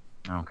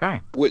 Okay.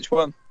 Which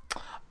one?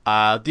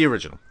 The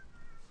original.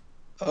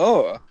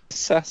 Oh,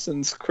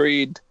 Assassin's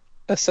Creed.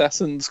 My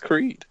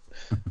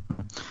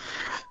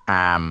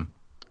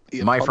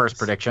first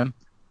prediction,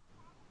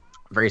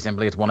 very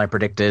simply, it's one I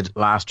predicted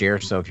last year.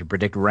 So if you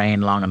predict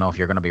rain long enough,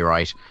 you're going to be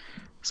right.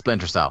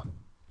 Splinter Cell.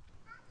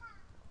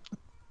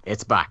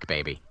 It's back,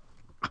 baby.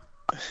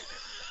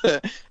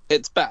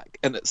 It's back,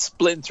 and it's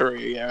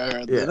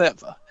splinterier than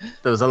ever.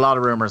 There was a lot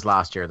of rumors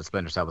last year that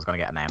Splinter Cell was going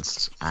to get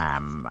announced,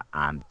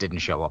 and didn't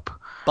show up.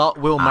 But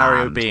will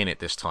Mario be in it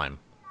this time?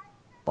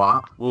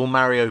 What? Will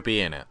Mario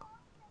be in it?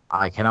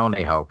 I can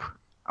only hope.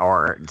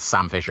 Or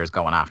Sam Fisher's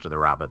going after the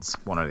rabbits,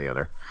 one or the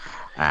other.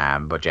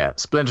 But yeah,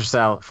 Splinter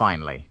Cell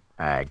finally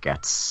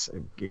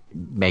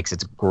makes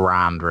its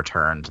grand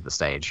return to the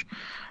stage.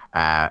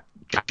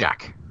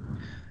 Jack.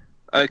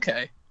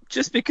 Okay.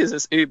 Just because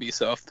it's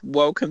Ubisoft,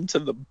 welcome to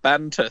the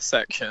banter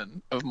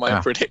section of my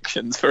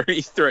predictions for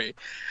E3.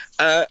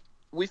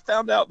 We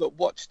found out that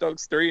Watch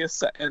Dogs 3 is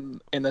set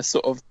in a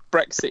sort of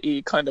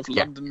Brexit-y kind of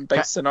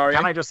London-based scenario.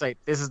 Can I just say,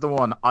 this is the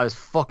one I was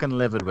fucking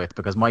livid with,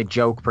 because my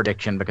joke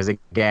prediction, because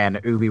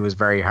again, Ubi was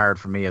very hard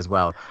for me as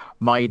well.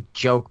 My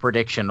joke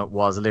prediction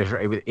was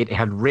literally, it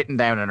had written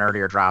down an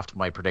earlier draft of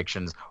my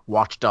predictions,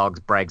 Watch Dogs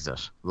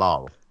Brexit,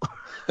 lol.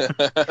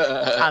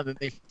 And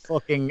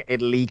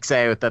it leaks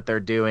out that they're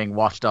doing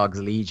Watch Dogs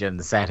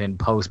Legion set in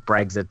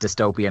post-Brexit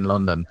dystopian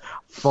London.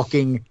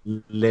 Fucking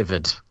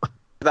livid.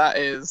 That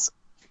is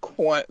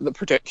quite the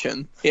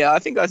prediction. Yeah, I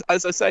think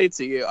as I say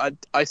to you,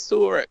 I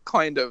saw it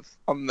kind of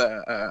on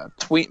the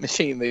tweet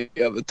machine the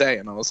other day,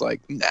 and I was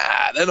like,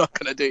 nah, they're not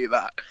going to do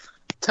that.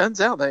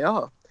 Turns out they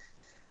are.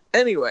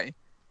 Anyway,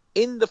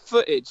 in the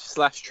footage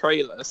 /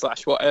 trailer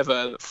 /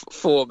 whatever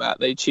format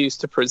they choose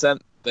to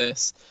present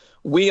this,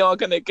 we are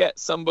going to get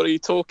somebody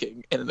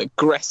talking in an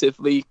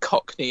aggressively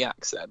Cockney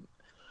accent.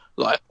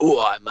 Like,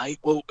 alright mate,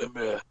 welcome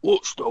here,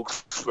 Watch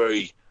Dogs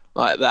 3.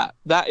 Like that.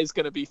 That is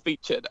going to be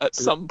featured at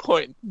some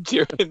point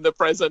during the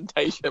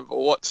presentation for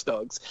Watch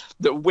Dogs.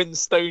 The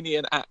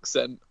Winstonian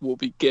accent will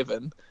be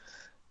given.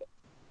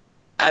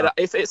 And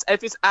if it's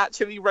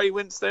actually Ray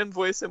Winstone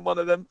voicing one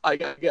of them, I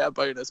get a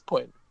bonus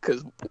point,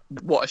 because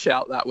what a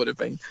shout that would have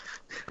been.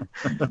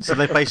 So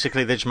they're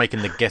just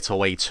making the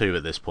Getaway 2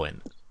 at this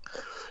point.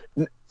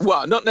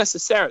 Well, not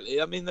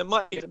necessarily. I mean, there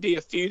might be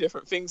a few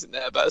different things in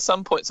there, but at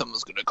some point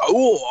someone's going to go,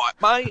 all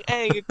right, mate,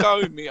 there you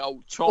go, me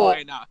old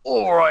China.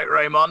 All right,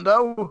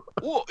 Raymondo.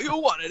 What,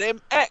 you're one of them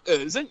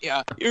actors, aren't you?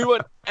 You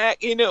were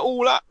acting it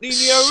all up in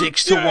your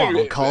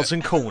 6-1 on cards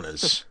and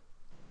corners.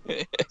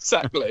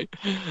 Exactly.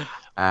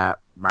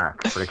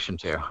 Mark, prediction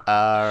 2.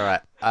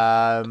 Alright.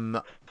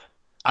 I'm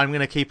going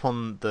to keep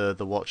on the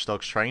Watch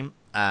Dogs train,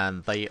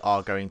 and they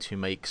are going to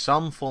make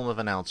some form of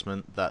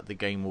announcement that the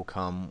game will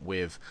come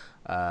with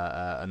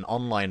an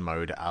online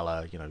mode a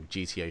la,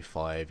 GTA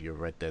 5, your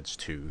Red Dead's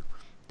 2,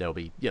 there'll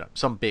be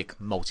some big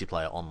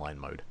multiplayer online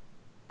mode.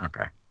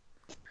 Okay.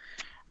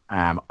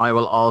 I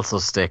will also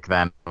stick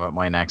then with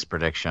my next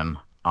prediction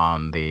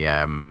on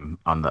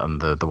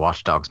the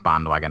Watch Dogs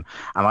bandwagon,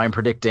 and I'm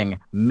predicting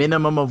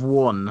minimum of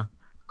one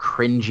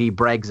cringy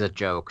Brexit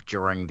joke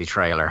during the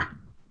trailer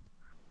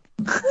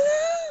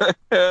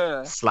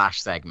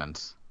slash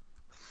segment.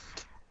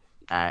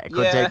 It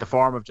could take the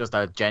form of just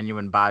a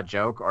genuine bad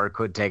joke, or it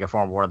could take a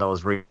form of one of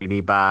those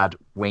really bad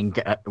wink,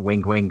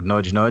 wink, wink,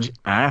 nudge, nudge.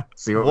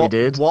 See what we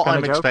did? What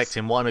I'm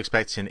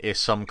expecting is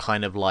some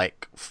kind of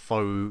like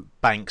faux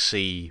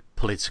Banksy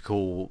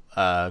political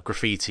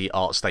graffiti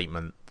art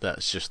statement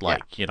that's just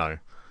like Nigel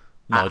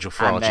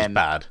Farage is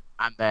bad.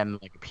 And then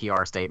like a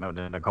PR statement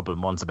in a couple of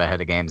months about how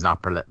the game's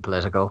not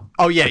political.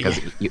 Oh yeah, because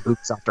you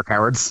oops after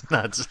cowards.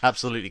 That's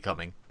absolutely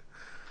coming.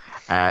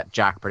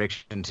 Jack,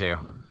 prediction 2.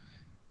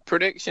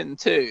 Prediction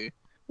 2.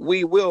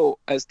 We will,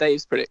 as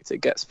Dave's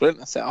predicted, get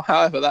Splinter Cell.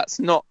 However, that's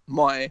not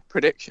my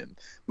prediction.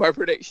 My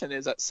prediction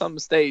is at some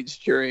stage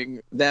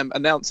during them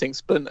announcing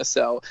Splinter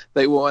Cell,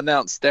 they will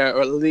announce there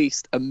are at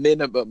least a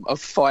minimum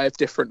of 5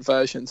 different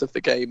versions of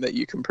the game that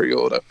you can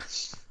pre-order.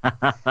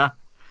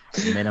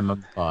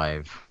 Minimum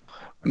 5.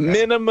 Okay.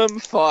 Minimum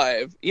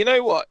 5. You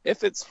know what?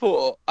 If it's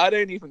 4, I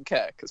don't even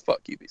care, because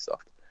fuck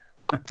Ubisoft.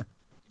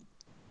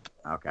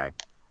 Okay.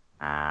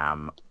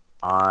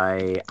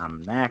 I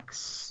am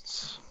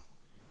next.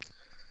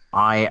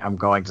 I am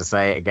going to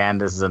say, again,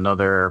 this is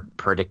another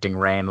predicting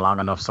rain long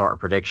enough sort of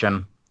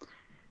prediction.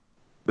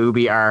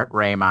 Ubi art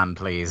Rayman,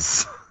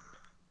 please.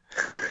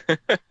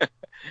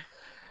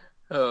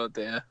 Oh,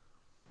 dear.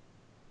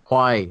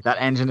 Why?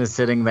 That engine is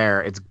sitting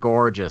there. It's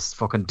gorgeous.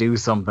 Fucking do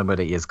something with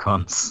it, you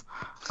cunts.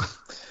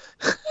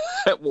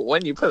 Well,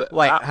 when you put it...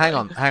 Wait, hang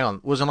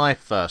on. Wasn't I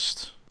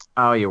first?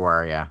 Oh, you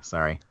were, yeah.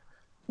 Sorry.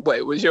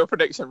 Wait, was your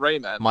prediction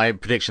Rayman? My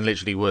prediction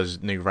literally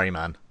was new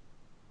Rayman.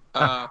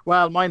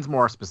 Well, mine's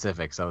more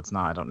specific, so it's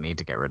not. I don't need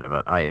to get rid of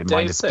it.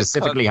 Mine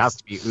specifically has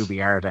to be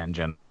Ubi art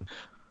engine.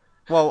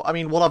 Well, I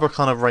mean, what other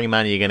kind of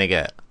Rayman are you gonna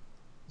get?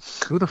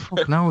 Who the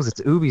fuck knows?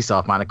 It's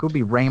Ubisoft, man. It could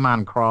be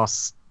Rayman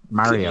cross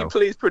Mario. Can you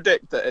please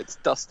predict that it's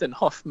Dustin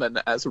Hoffman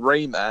as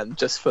Rayman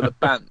just for the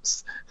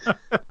bants?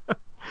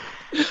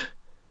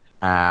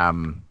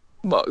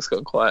 Mark's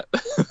gone quiet.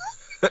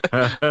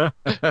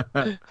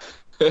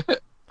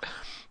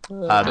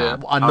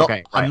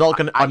 I'm not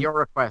gonna. At your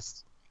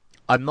request,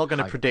 I'm not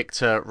gonna predict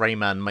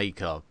Rayman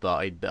Maker, but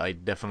I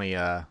definitely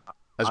as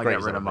I'll great get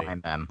as rid of that'll be.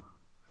 mine then.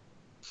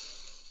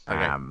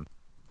 Okay.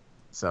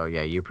 So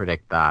yeah, you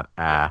predict that.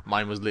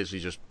 Mine was literally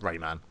just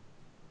Rayman.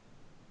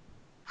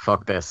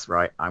 Fuck this,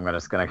 right? I'm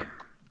gonna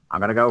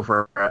go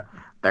for it.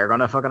 They're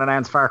gonna fucking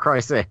announce Far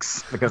Cry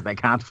 6 because they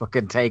can't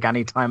fucking take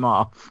any time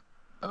off.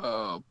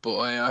 Oh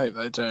boy, I hope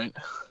they don't.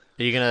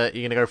 Are you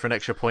gonna go for an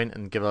extra point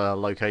and give a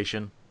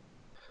location?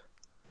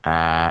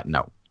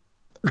 No.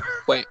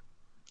 Wait.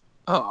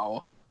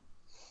 Oh.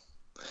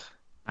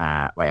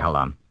 Wait, hold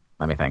on.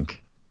 Let me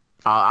think.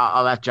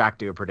 I'll let Jack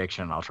do a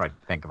prediction. I'll try to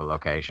think of a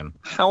location.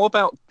 How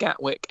about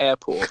Gatwick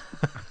Airport?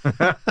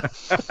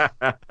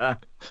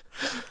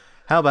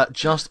 How about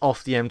just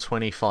off the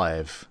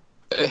M25?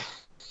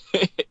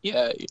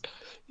 Yeah.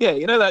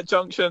 You know that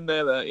junction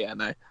there? Yeah,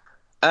 no.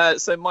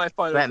 So my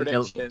final prediction.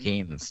 Milton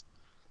Keynes.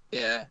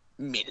 Yeah,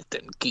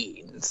 Milton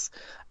Keynes.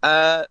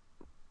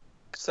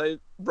 So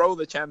Roll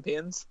the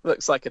Champions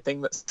looks like a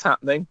thing that's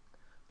happening.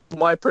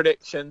 My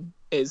prediction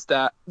is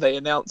that they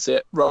announce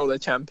it, Roll the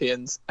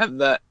Champions,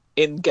 and that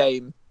in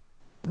game,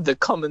 the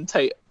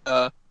commentator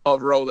of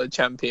Roll the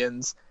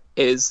Champions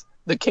is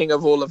the king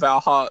of all of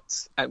our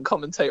hearts and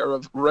commentator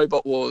of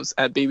Robot Wars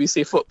and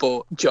BBC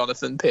Football,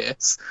 Jonathan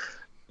Pierce.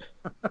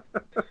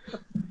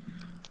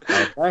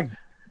 Okay.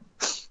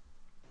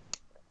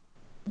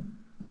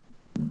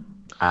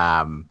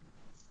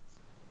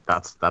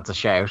 That's a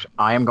shout.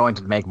 I am going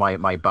to make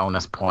my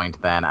bonus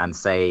point then and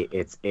say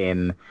it's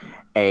in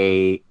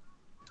a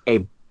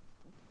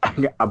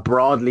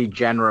broadly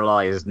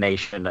generalized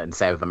nation in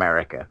South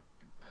America.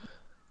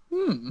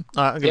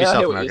 I'll give you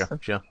South America.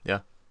 Sure, yeah.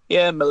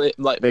 Yeah,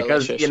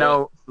 because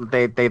militia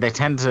they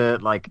tend to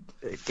like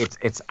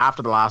it's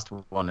after the last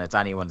one. It's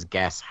anyone's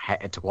guess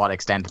to what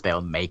extent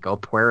they'll make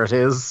up where it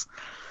is.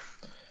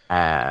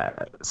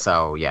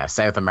 So yeah,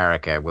 South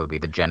America will be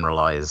the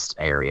generalized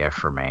area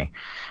for me.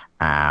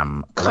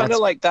 Kind of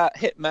like that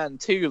Hitman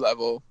 2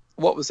 level.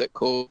 What was it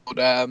called?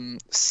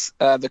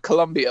 The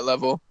Colombia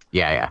level.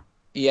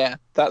 Yeah,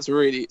 that's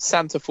really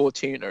Santa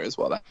Fortuna is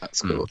what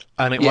that's called.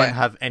 And it won't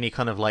have any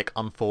kind of like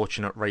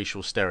unfortunate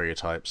racial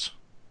stereotypes.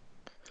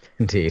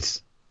 Indeed.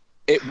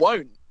 It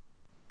won't.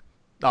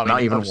 I mean,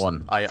 not even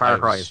one. Far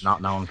Cry is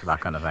not known for that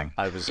kind of thing.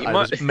 I was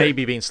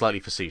maybe being slightly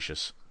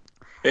facetious.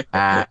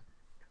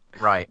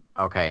 Right,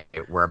 okay.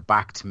 We're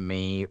back to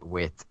me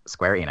with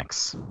Square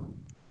Enix.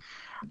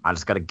 I'm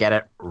just going to get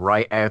it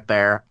right out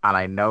there, and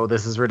I know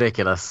this is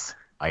ridiculous.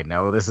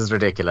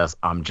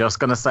 I'm just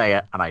going to say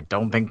it, and I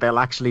don't think they'll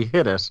actually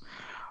hit it.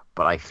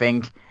 But I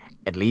think,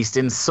 at least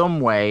in some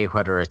way,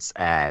 whether it's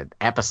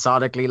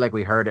episodically, like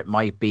we heard it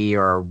might be,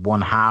 or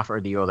one half or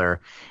the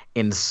other,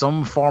 in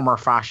some form or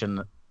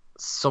fashion,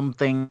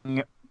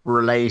 something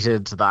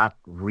related to that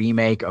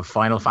remake of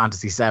Final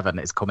Fantasy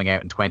VII is coming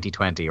out in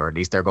 2020, or at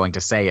least they're going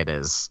to say it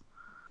is.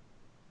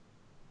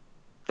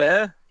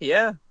 Fair,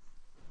 yeah.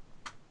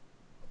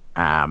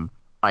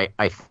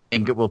 I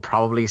think it will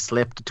probably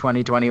slip to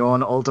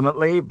 2021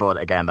 ultimately, but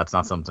again, that's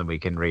not something we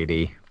can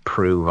really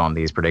prove on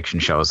these prediction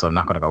shows, so I'm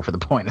not going to go for the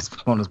bonus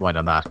point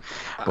on that.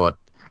 But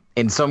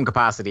in some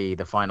capacity,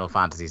 the Final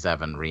Fantasy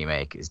VII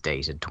remake is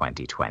dated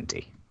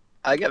 2020.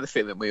 I get the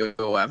feeling we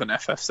all have an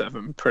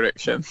FF7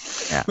 prediction.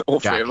 Yeah,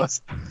 all Jack. three of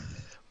us.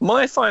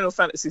 My Final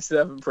Fantasy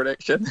VII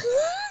prediction,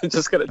 I'm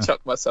just going to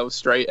chuck myself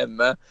straight in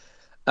there,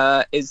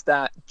 is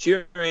that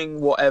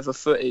during whatever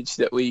footage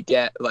that we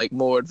get, like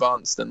more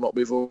advanced than what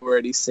we've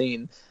already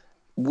seen,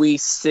 we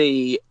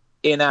see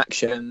in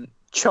action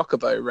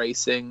Chocobo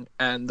racing,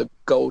 and the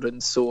Golden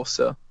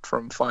Saucer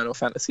from Final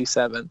Fantasy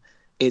VII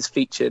is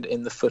featured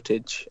in the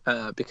footage,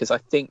 because I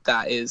think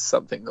that is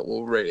something that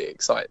will really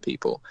excite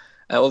people.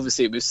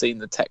 Obviously, we've seen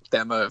the tech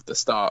demo of the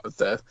start of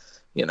the,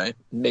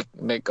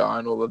 Midgar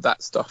and all of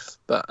that stuff.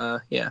 But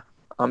yeah,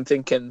 I'm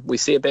thinking we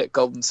see a bit of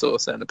Golden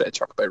Saucer and a bit of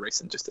Chocobo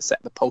racing just to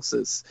set the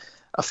pulses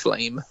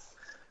aflame.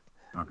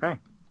 Okay.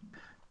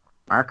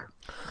 Mark?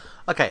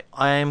 Okay,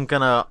 I'm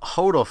going to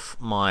hold off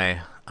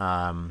my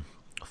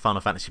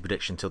Final Fantasy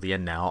prediction till the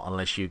end now,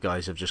 unless you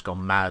guys have just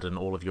gone mad and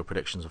all of your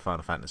predictions are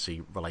Final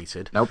Fantasy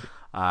related. Nope.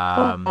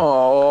 But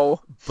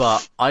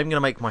I'm going to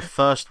make my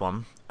first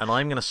one, and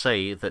I'm going to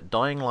say that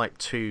Dying Light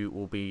 2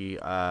 will be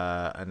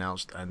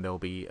announced, and there'll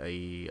be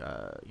a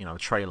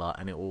trailer,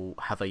 and it will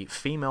have a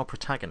female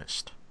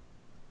protagonist.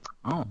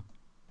 Oh,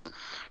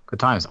 good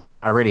times.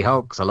 I really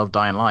hope, because I love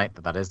Dying Light,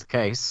 that is the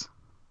case.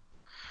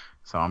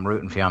 So I'm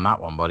rooting for you on that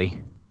one,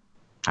 buddy.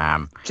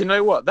 Do you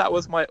know what? That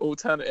was my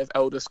alternative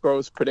Elder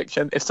Scrolls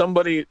prediction. If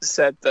somebody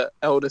said that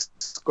Elder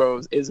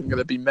Scrolls isn't going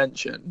to be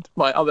mentioned,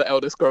 my other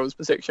Elder Scrolls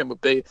prediction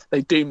would be they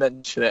do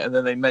mention it, and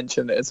then they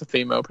mention it as a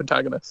female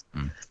protagonist.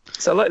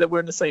 So I like that we're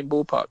in the same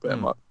ballpark there,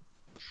 Mark.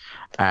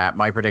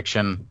 My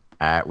prediction,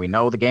 we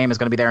know the game is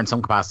going to be there in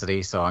some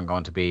capacity, so I'm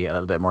going to be a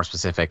little bit more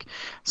specific.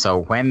 So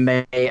when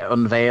they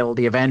unveil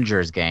the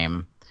Avengers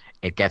game,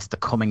 it gets the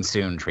coming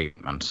soon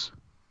treatment.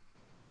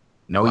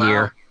 No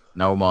year,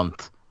 no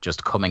month.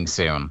 Just coming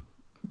soon.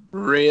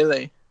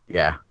 Really?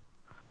 Yeah.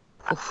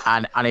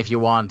 And if you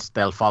want,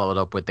 they'll follow it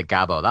up with the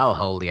Gabo. That'll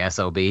hold the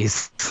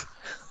SOBs.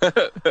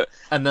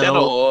 And then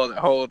they'll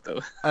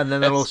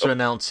they'll also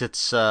announce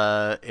it's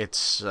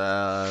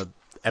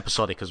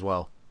episodic as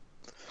well.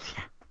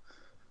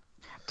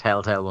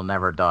 Telltale will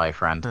never die,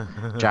 friend.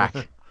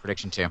 Jack,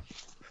 prediction 2.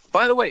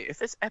 By the way,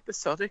 if it's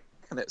episodic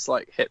and it's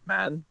like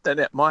Hitman, then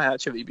it might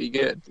actually be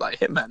good. Like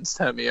Hitman's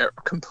turned me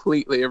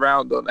completely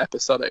around on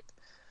episodic.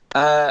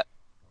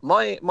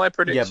 My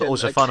prediction. Yeah, but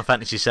also Final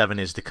Fantasy VII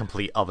is the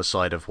complete other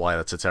side of why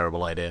that's a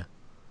terrible idea.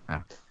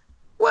 Yeah.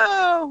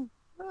 Well,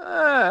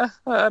 I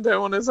don't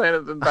want to say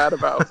anything bad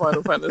about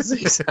Final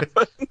Fantasy VII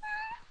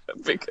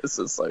because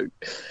it's so.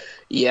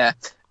 Yeah.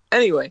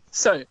 Anyway,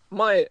 so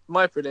my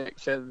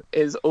prediction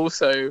is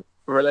also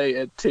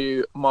related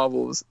to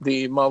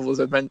the Marvel's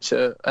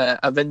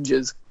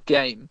Avengers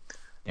game.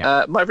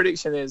 Yeah. My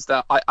prediction is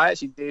that I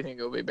actually do think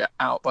it will be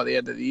out by the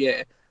end of the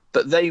year.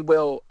 But they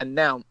will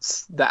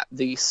announce that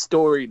the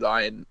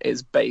storyline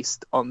is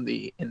based on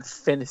the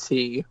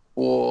Infinity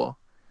War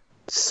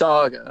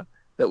saga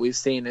that we've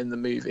seen in the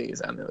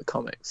movies and in the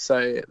comics.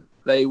 So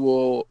they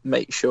will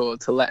make sure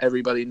to let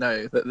everybody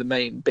know that the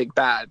main big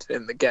bad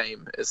in the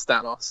game is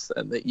Thanos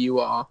and that you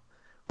are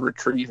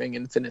retrieving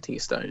Infinity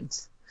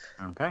Stones.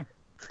 Okay.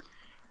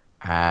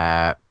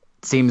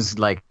 Seems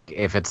like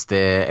if it's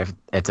a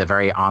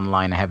very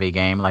online heavy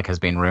game, like has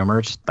been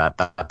rumored,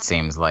 that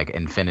seems like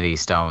Infinity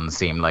Stones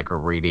seem like a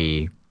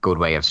really good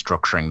way of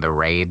structuring the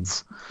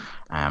raids.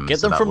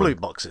 Get them from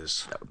loot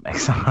boxes.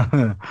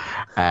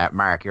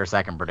 Mark, your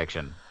second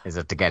prediction, is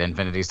it to get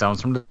Infinity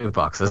Stones from loot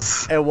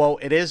boxes? Well,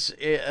 it is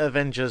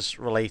Avengers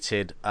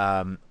related,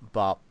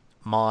 but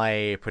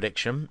my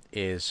prediction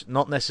is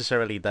not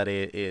necessarily that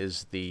it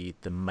is the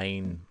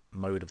main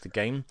mode of the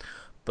game,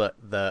 but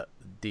that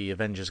the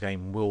Avengers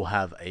game will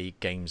have a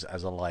games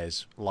as a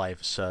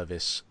live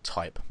service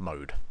type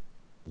mode.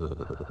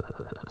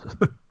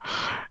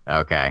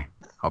 Okay,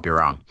 hope you're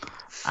wrong.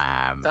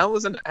 That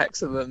was an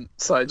excellent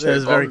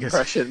sideshow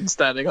impression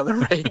standing on the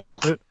raid.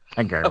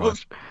 Thank you very That much.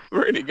 was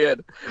really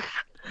good.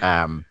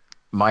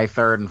 My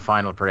third and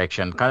final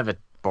prediction, kind of a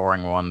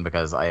boring one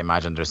because I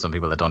imagine there's some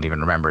people that don't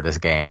even remember this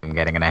game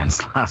getting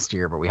announced last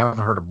year, but we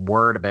haven't heard a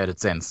word about it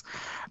since.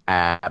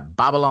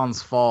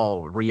 Babylon's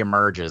Fall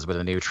re-emerges with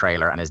a new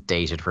trailer and is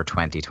dated for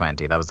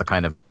 2020. That was the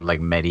kind of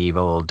like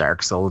medieval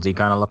Dark Souls-y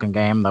kind of looking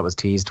game that was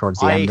teased towards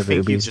the end of the I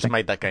think you Ubisoft just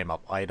made that game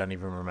up. I don't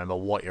even remember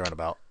what you're on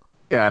about.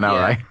 Yeah, I know,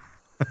 right?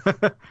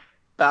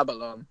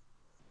 Babylon.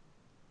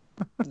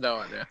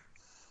 No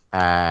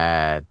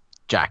idea.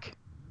 Jack.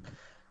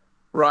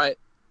 Right.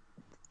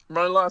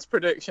 My last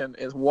prediction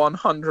is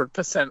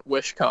 100%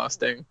 wish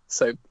casting.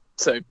 So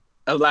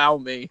allow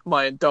me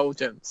my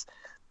indulgence.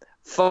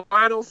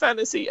 Final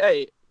Fantasy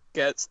VIII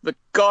gets the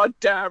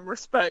goddamn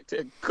respect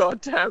it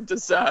goddamn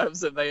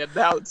deserves, and they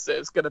announce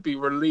it's going to be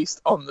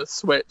released on the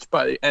Switch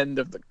by the end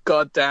of the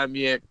goddamn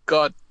year.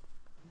 God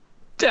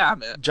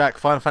damn it. Jack,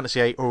 Final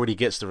Fantasy VIII already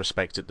gets the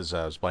respect it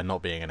deserves by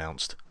not being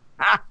announced.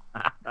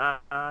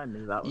 I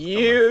knew that was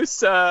You,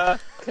 sir,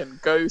 can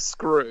go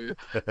screw.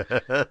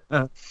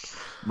 coming.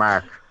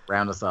 Mark,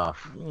 round us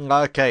off.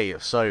 Okay,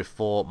 so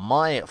for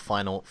my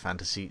Final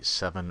Fantasy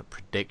VII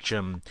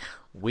prediction,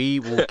 we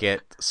will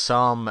get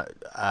some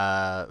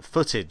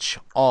footage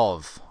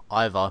of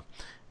either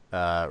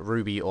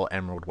Ruby or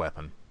Emerald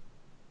weapon.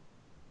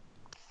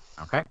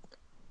 Okay.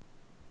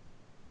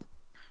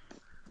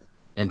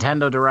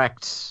 Nintendo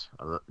Direct,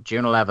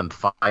 June 11th,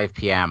 5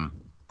 p.m.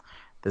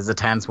 This is a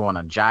tense one,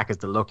 and Jack is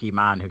the lucky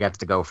man who gets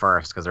to go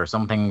first, because there are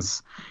some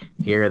things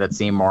here that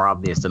seem more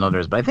obvious than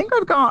others. But I think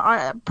I've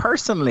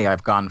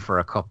gone for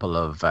a couple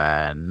of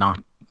definitely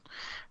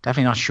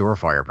not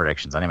surefire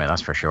predictions. Anyway,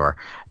 that's for sure.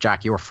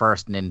 Jack, your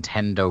first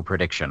Nintendo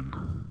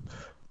prediction.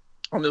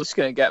 I'm just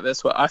going to get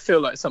this one. I feel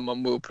like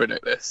someone will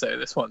predict this, so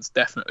this one's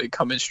definitely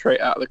coming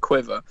straight out of the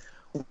quiver.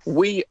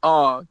 We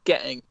are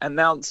getting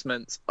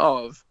announcements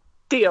of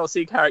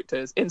DLC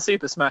characters in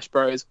Super Smash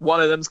Bros.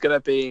 One of them's going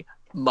to be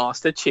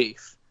Master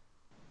Chief.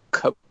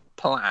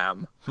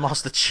 Kaplam.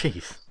 Master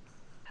Chief.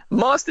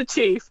 Master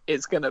Chief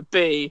is going to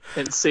be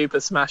in Super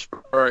Smash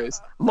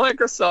Bros.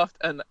 Microsoft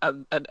and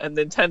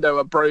Nintendo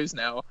are bros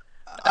now.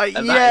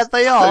 Yeah,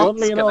 they are.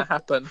 What's going to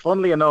happen?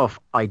 Funnily enough,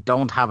 I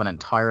don't have an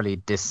entirely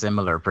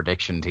dissimilar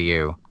prediction to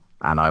you,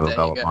 and I will There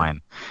go you with go.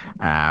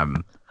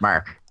 mine.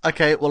 Mark.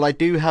 Okay, well, I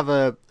do have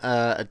a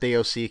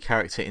DLC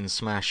character in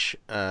Smash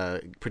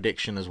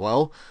prediction as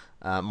well.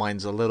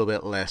 Mine's a little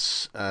bit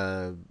less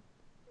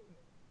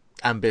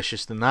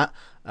ambitious than that.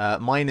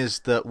 Mine is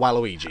that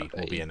Waluigi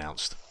will be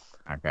announced.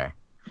 Okay.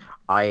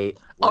 I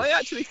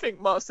actually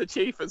think Master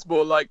Chief is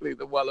more likely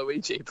than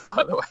Waluigi,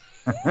 by the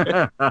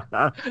way.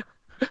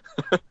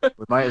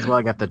 We might as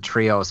well get the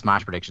trio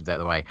Smash predictions out of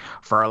the way.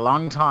 For a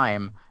long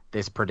time,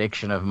 this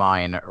prediction of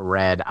mine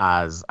read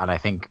as, and I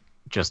think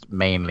just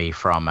mainly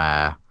from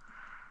a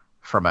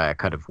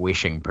kind of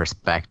wishing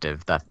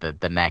perspective, that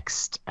the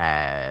next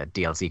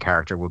DLC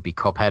character would be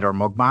Cuphead or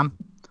Mugman.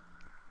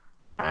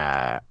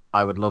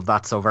 I would love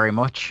that so very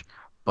much,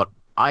 but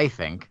I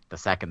think the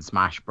second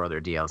Smash Brother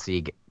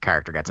DLC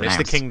character gets announced.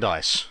 Mr. King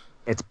Dice.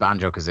 It's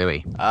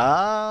Banjo-Kazooie.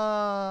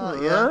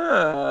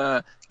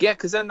 Yeah. Yeah,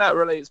 because then that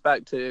relates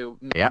back to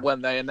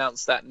when they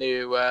announced that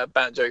new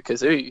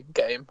Banjo-Kazooie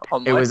game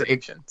on my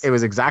predictions. It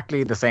was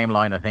exactly the same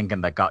line of thinking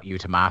that got you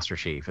to Master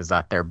Chief, is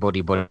that they're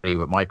buddy-buddy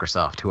with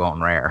Microsoft, who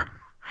own Rare.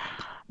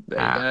 There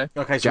you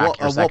go. Okay, so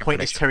Jack, at what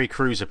point is Terry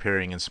Crews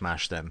appearing in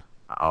Smash then?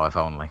 Oh, if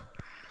only.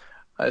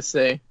 I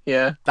see,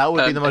 yeah. That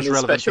would be the most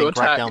relevant thing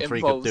attack Crackdown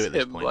 3 could do at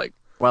this point.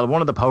 Well,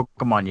 one of the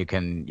Pokemon you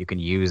can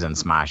use in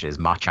Smash is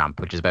Machamp,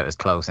 which is about as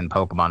close in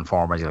Pokemon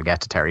form as you'll get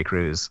to Terry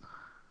Crews.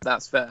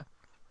 That's fair.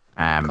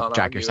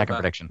 Jack, your second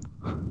prediction.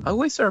 I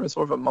always serve as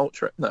sort of a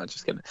Moltres. No,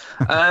 just kidding.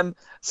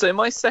 So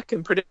my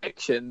second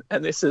prediction,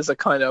 and this is a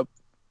kind of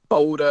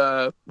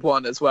bolder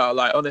one as well,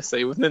 like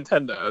honestly, with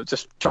Nintendo,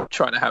 just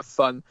trying to have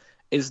fun,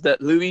 is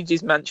that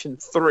Luigi's Mansion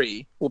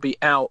 3 will be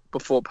out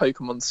before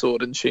Pokemon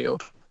Sword and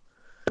Shield.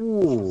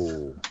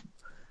 Ooh.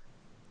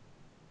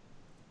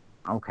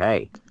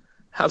 Okay.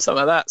 Have some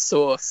of that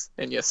sauce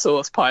in your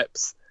sauce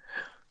pipes.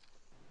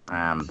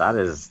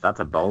 That's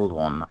a bold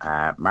one.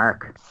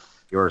 Mark,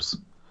 yours.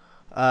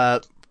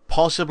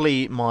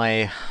 Possibly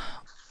my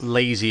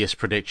laziest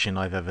prediction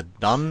I've ever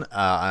done,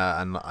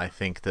 and I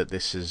think that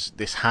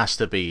this has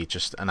to be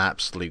just an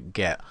absolute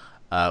get.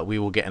 We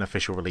will get an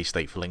official release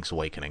date for Link's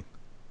Awakening.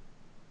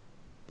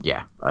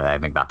 Yeah, I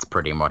think that's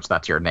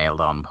your nailed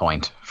on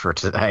point for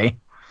today.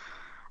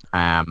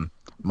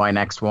 My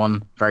next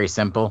one, very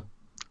simple.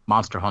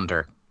 Monster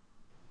Hunter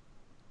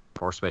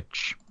for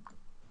Switch.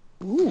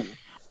 Ooh.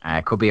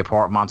 Could be a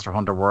port of Monster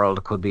Hunter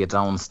World, could be its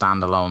own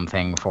standalone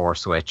thing for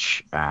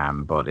Switch,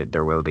 but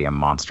there will be a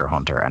Monster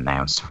Hunter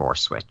announced for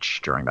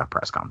Switch during that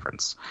press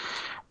conference.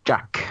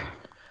 Jack?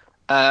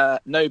 No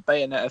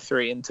Bayonetta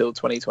 3 until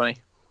 2020.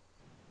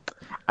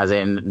 As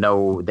in,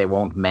 no, they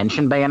won't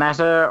mention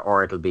Bayonetta,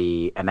 or it'll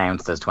be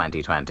announced as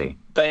 2020?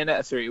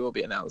 Bayonetta 3 will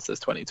be announced as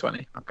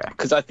 2020. Okay.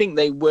 Because I think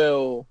they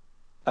will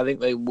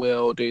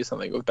do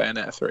something with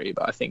Bayonetta 3,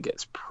 but I think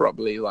it's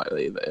probably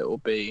likely that it will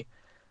be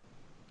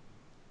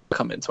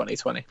come in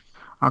 2020.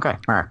 Okay,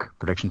 Mark,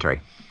 prediction 3.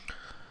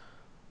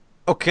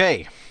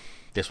 Okay,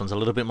 this one's a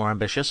little bit more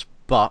ambitious,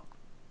 but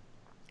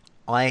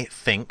I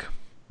think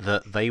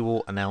that they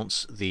will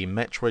announce the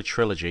Metroid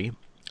trilogy,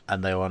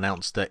 and they will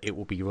announce that it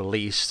will be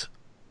released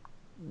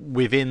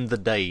within the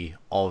day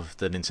of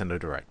the Nintendo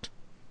Direct.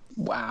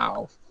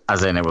 Wow.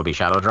 As in, it will be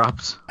shadow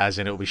dropped? As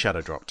in, it will be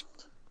shadow dropped.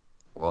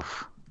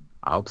 Woof.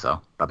 I hope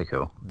so. That'd be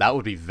cool. That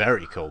would be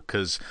very cool,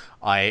 because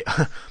I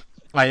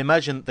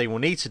imagine they will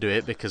need to do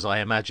it, because I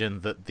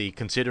imagine that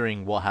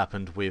considering what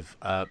happened with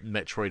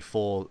Metroid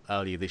 4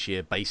 earlier this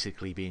year,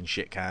 basically being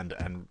shit-canned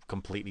and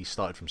completely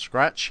started from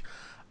scratch,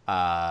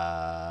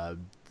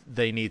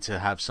 they need to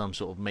have some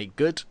sort of make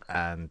good,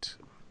 and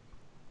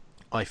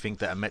I think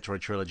that a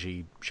Metroid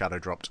trilogy shadow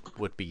dropped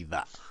would be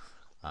that.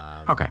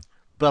 Okay.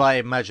 But I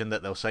imagine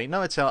that they'll say,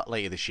 no, it's out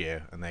later this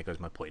year, and there goes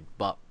my point.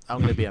 But I'm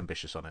going to be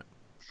ambitious on it.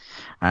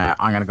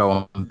 I'm going to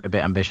go a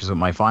bit ambitious with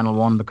my final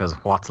one because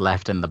what's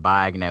left in the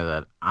bag now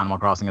that Animal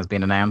Crossing has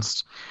been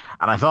announced.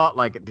 And I thought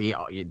like the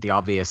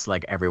obvious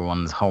like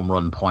everyone's home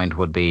run point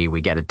would be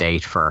we get a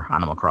date for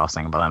Animal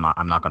Crossing, but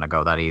I'm not going to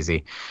go that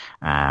easy.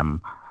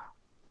 Um,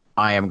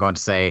 I am going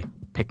to say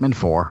Pikmin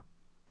 4.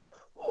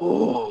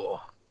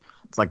 Oh,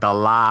 It's like the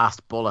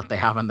last bullet they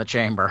have in the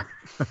chamber.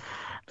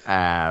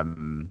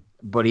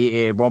 But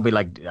it won't be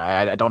like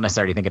I don't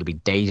necessarily think it'll be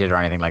dated or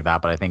anything like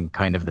that. But I think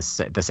kind of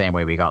the same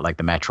way we got like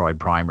the Metroid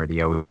Prime or the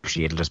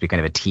Yoshi, it'll just be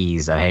kind of a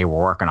tease that hey,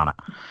 we're working on it.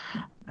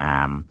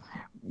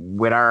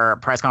 With our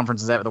press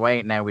conferences out of the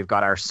way, now we've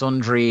got our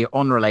sundry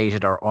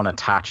unrelated or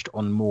unattached,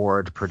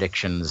 unmoored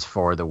predictions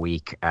for the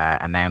week,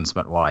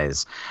 announcement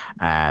wise.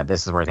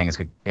 This is where things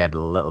could get a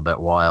little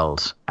bit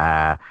wild.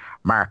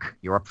 Mark,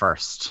 you're up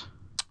first.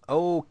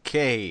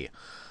 Okay.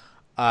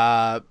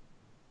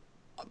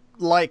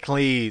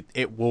 Likely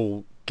it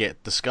will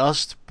get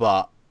discussed,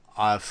 but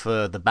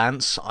for the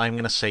bants, I'm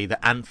going to say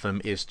that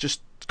Anthem is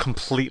just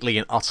completely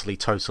and utterly,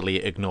 totally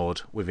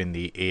ignored within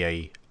the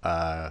EA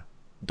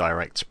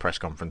Direct press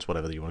conference,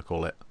 whatever you want to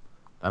call it.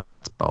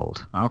 That's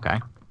bold. Okay.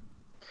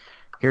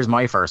 Here's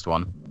my first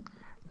one.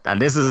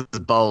 And this is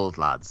bold,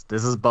 lads.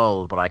 This is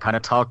bold, but I kind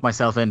of talked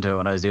myself into it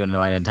when I was doing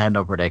my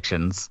Nintendo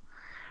predictions.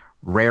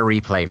 Rare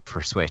replay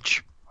for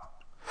Switch.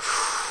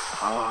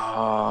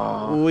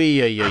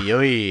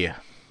 Oy.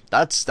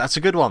 That's a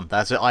good one.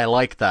 I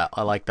like that.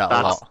 I like that a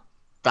lot.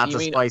 That's a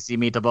spicy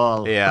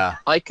meatball. Yeah.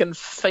 I can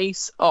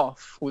face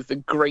off with the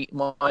Great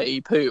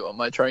Mighty Pooh on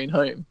my train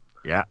home.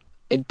 Yeah.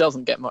 It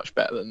doesn't get much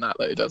better than that,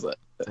 though, does it?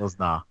 It does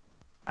not.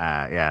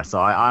 Yeah,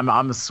 so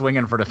I'm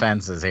swinging for the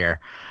fences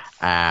here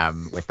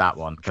with that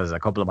one because a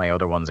couple of my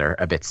other ones are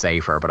a bit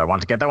safer, but I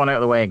want to get that one out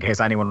of the way in case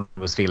anyone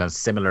was feeling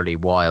similarly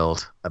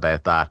wild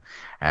about that.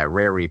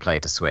 Rare replay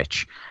to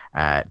Switch.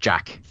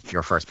 Jack,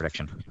 your first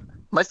prediction.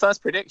 My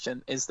first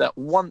prediction is that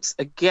once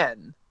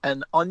again,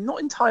 and I'm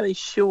not entirely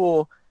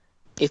sure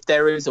if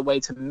there is a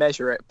way to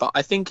measure it, but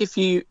I think if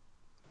you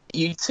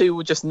two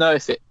will just know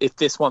if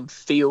this one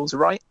feels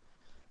right,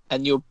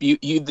 and you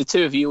the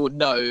two of you will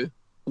know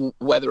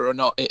whether or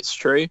not it's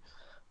true.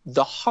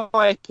 The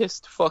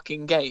hypest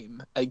fucking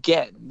game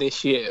again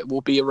this year will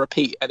be a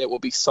repeat, and it will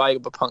be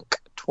Cyberpunk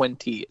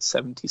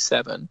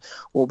 2077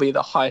 will be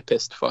the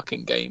hypest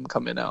fucking game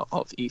coming out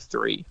of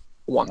E3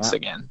 once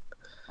again.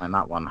 And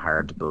that one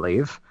hard to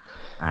believe.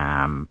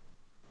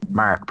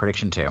 Mark,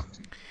 prediction 2.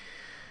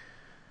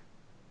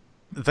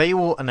 They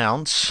will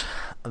announce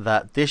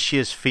that this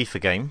year's FIFA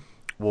game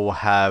will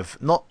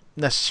have not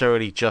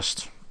necessarily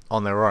just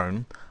on their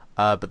own,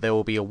 but there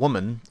will be a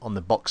woman on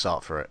the box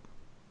art for it.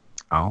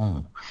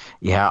 Oh,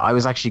 yeah. I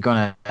was thinking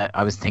about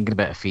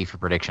a FIFA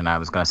prediction. I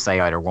was going to say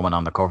either woman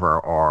on the cover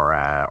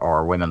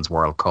or Women's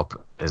World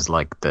Cup is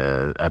like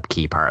a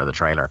key part of the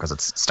trailer because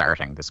it's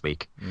starting this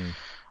week.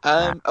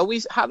 How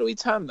do we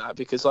term that?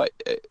 Because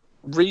like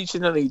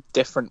regionally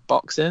different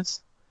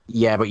boxes.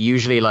 Yeah, but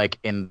usually like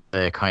in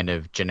the kind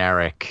of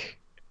generic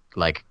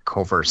like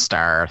cover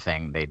star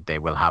thing they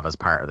will have as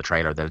part of the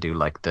trailer, they'll do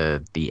like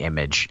the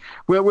image.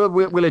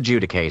 We'll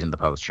adjudicate in the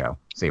post show.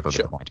 See if we'll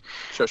get the point.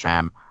 Sure.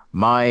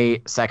 My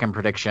second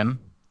prediction,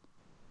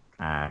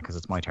 because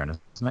it's my turn,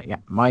 isn't it? Yeah.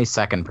 My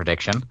second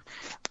prediction,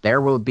 there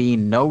will be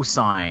no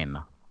sign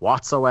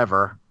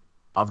whatsoever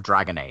of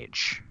Dragon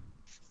Age.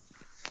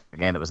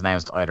 Again, that was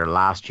announced either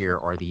last year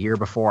or the year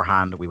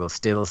beforehand. We will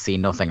still see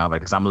nothing of it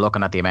because I'm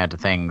looking at the amount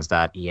of things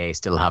that EA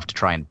still have to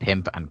try and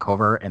pimp and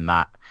cover in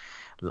that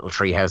little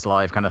Treehouse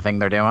Live kind of thing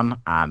they're doing,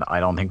 and I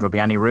don't think there'll be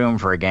any room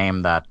for a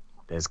game that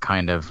is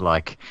kind of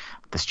like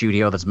the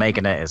studio that's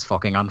making it is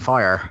fucking on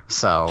fire.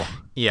 So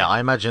yeah, I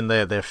imagine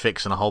they're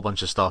fixing a whole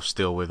bunch of stuff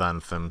still with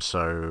Anthem.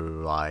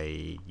 So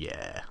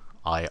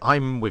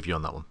I'm with you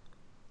on that one.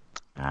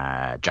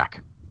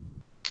 Jack.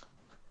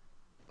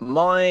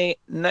 My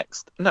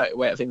next I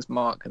think it's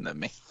Mark and then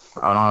me.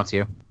 Oh no, it's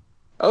you.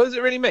 Oh, is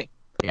it really me?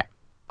 Yeah.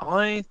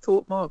 I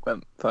thought Mark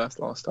went first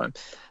last time.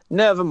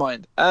 Never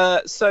mind.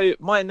 So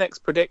my next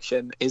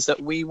prediction is that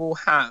we will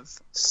have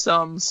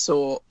some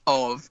sort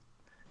of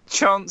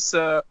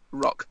chancer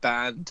rock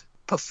band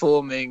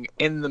performing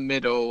in the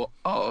middle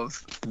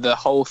of the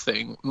whole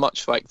thing,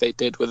 much like they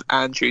did with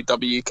Andrew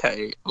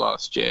WK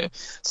last year.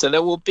 So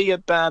there will be a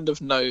band of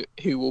note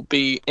who will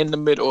be in the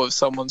middle of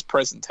someone's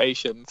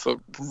presentation for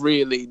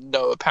really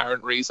no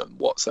apparent reason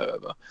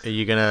whatsoever. Are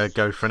you going to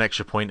go for an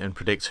extra point and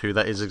predict who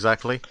that is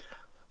exactly?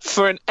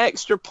 For an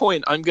extra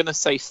point, I'm going to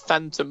say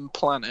Phantom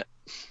Planet.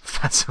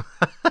 Phantom.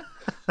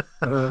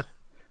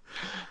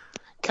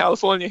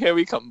 California, here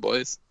we come,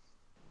 boys.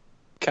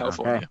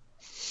 California.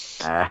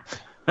 Okay.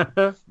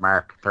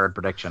 Mark, third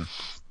prediction.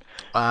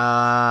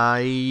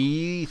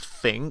 I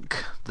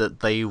think that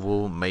they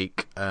will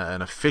make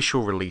an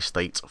official release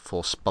date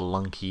for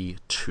Spelunky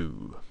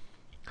 2.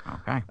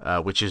 Okay.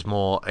 Which is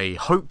more a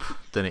hope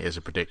than it is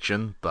a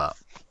prediction, but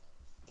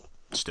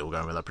still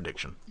going with that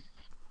prediction.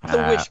 The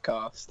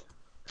Wishcast.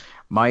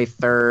 My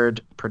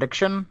third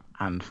prediction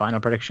and final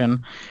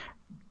prediction: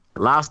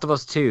 Last of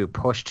Us 2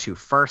 pushed to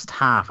first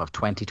half of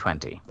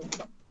 2020.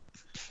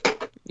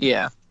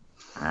 Yeah.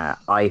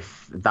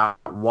 That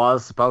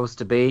was supposed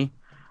to be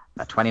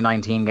a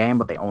 2019 game,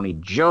 but they only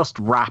just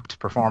wrapped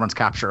performance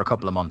capture a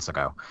couple of months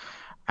ago.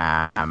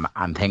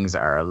 And things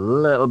are a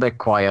little bit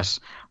quiet.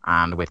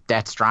 And with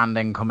Death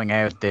Stranding coming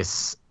out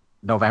this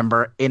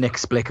November,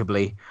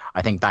 inexplicably,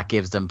 I think that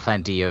gives them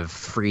plenty of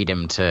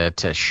freedom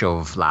to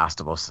shove Last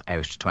of Us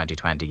out to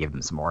 2020, give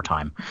them some more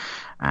time.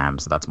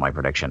 So that's my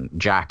prediction.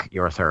 Jack,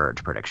 your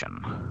third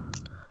prediction.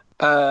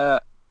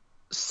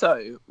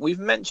 So we've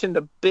mentioned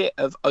a bit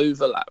of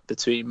overlap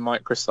between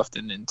Microsoft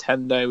and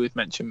Nintendo. We've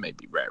mentioned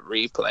maybe Rare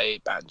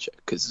Replay,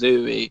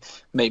 Banjo-Kazooie,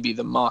 maybe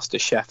the Master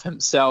Chef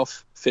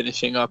himself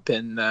finishing up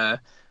in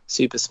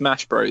Super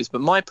Smash Bros. But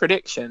my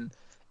prediction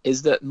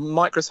is that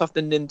Microsoft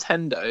and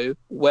Nintendo,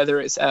 whether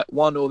it's at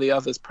one or the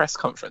other's press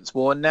conference,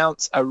 will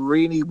announce a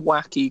really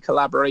wacky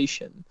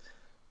collaboration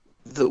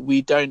that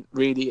we don't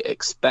really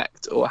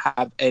expect or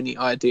have any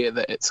idea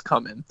that it's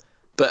coming.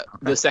 But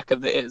the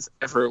second it is,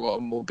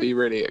 everyone will be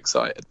really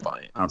excited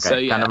by it. Okay, so,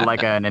 yeah. kind of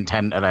like a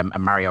Nintendo, a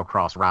Mario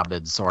Cross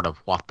Rabbids sort of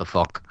what the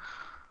fuck.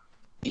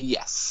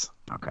 Yes.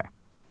 Okay.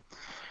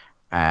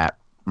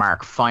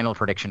 Mark, final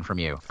prediction from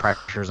you.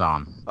 Pressure's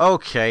on.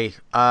 Okay,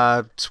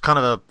 it's kind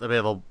of a bit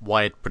of a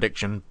wide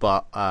prediction,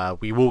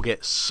 but we will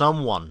get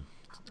someone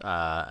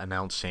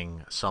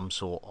announcing some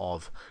sort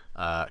of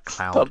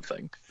cloud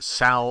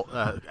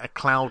a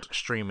cloud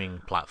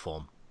streaming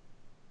platform.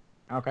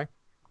 Okay.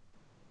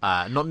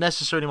 Not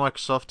necessarily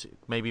Microsoft,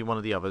 maybe one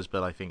of the others,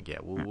 but I think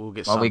we'll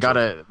get.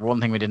 Well,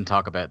 one thing we didn't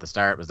talk about at the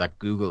start was that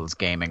Google's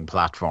gaming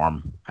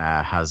platform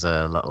has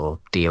a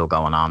little deal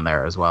going on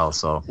there as well.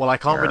 So, well, I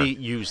can't really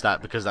use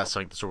that because that's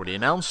something that's already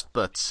announced,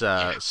 but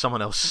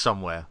someone else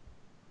somewhere.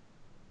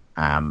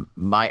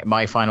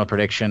 My final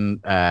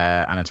prediction,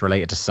 and it's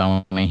related to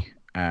Sony,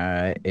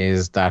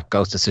 is that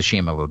Ghost of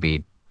Tsushima will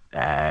be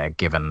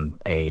given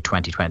a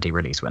 2020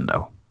 release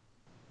window.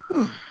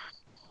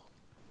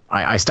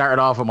 I started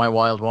off with my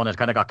wild one. It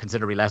kind of got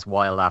considerably less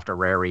wild after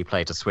Rare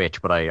Replay to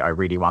Switch, but I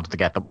really wanted to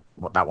get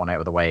that one out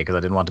of the way because I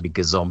didn't want to be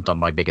gazumped on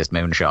my biggest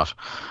moonshot.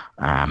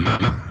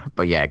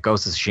 But yeah,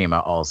 Ghost of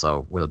Tsushima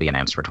also will be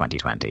announced for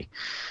 2020.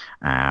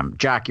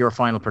 Jack, your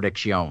final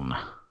prediction.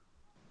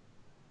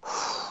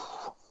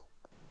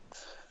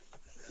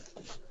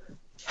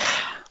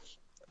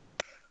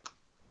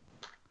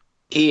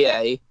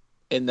 EA,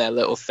 in their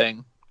little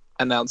thing,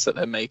 announced that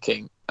they're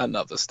making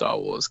another Star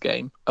Wars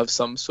game of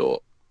some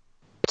sort.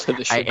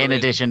 In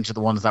addition to the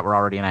ones that were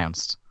already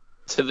announced.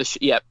 To the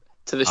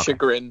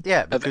chagrin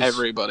of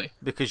everybody.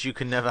 Because you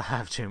can never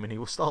have too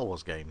many Star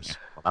Wars games. Yeah,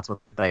 well, that's what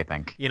they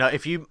think. You know,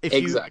 if you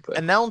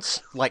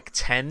announce like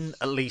 10,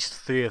 at least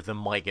 3 of them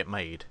might get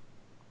made.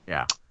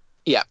 Yeah.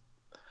 Yeah.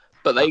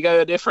 But they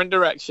go a different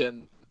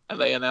direction and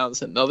they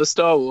announce another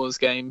Star Wars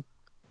game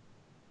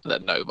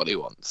that nobody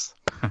wants.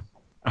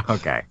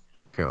 Okay,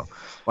 cool.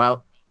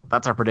 Well,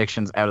 that's our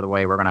predictions out of the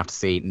way. We're going to have to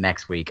see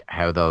next week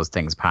how those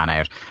things pan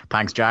out.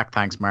 Thanks, Jack.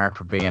 Thanks, Mark,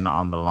 for being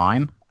on the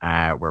line.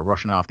 We're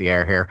rushing off the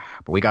air here,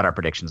 but we got our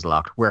predictions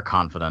locked. We're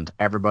confident.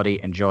 Everybody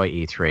enjoy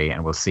E3,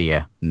 and we'll see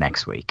you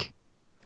next week.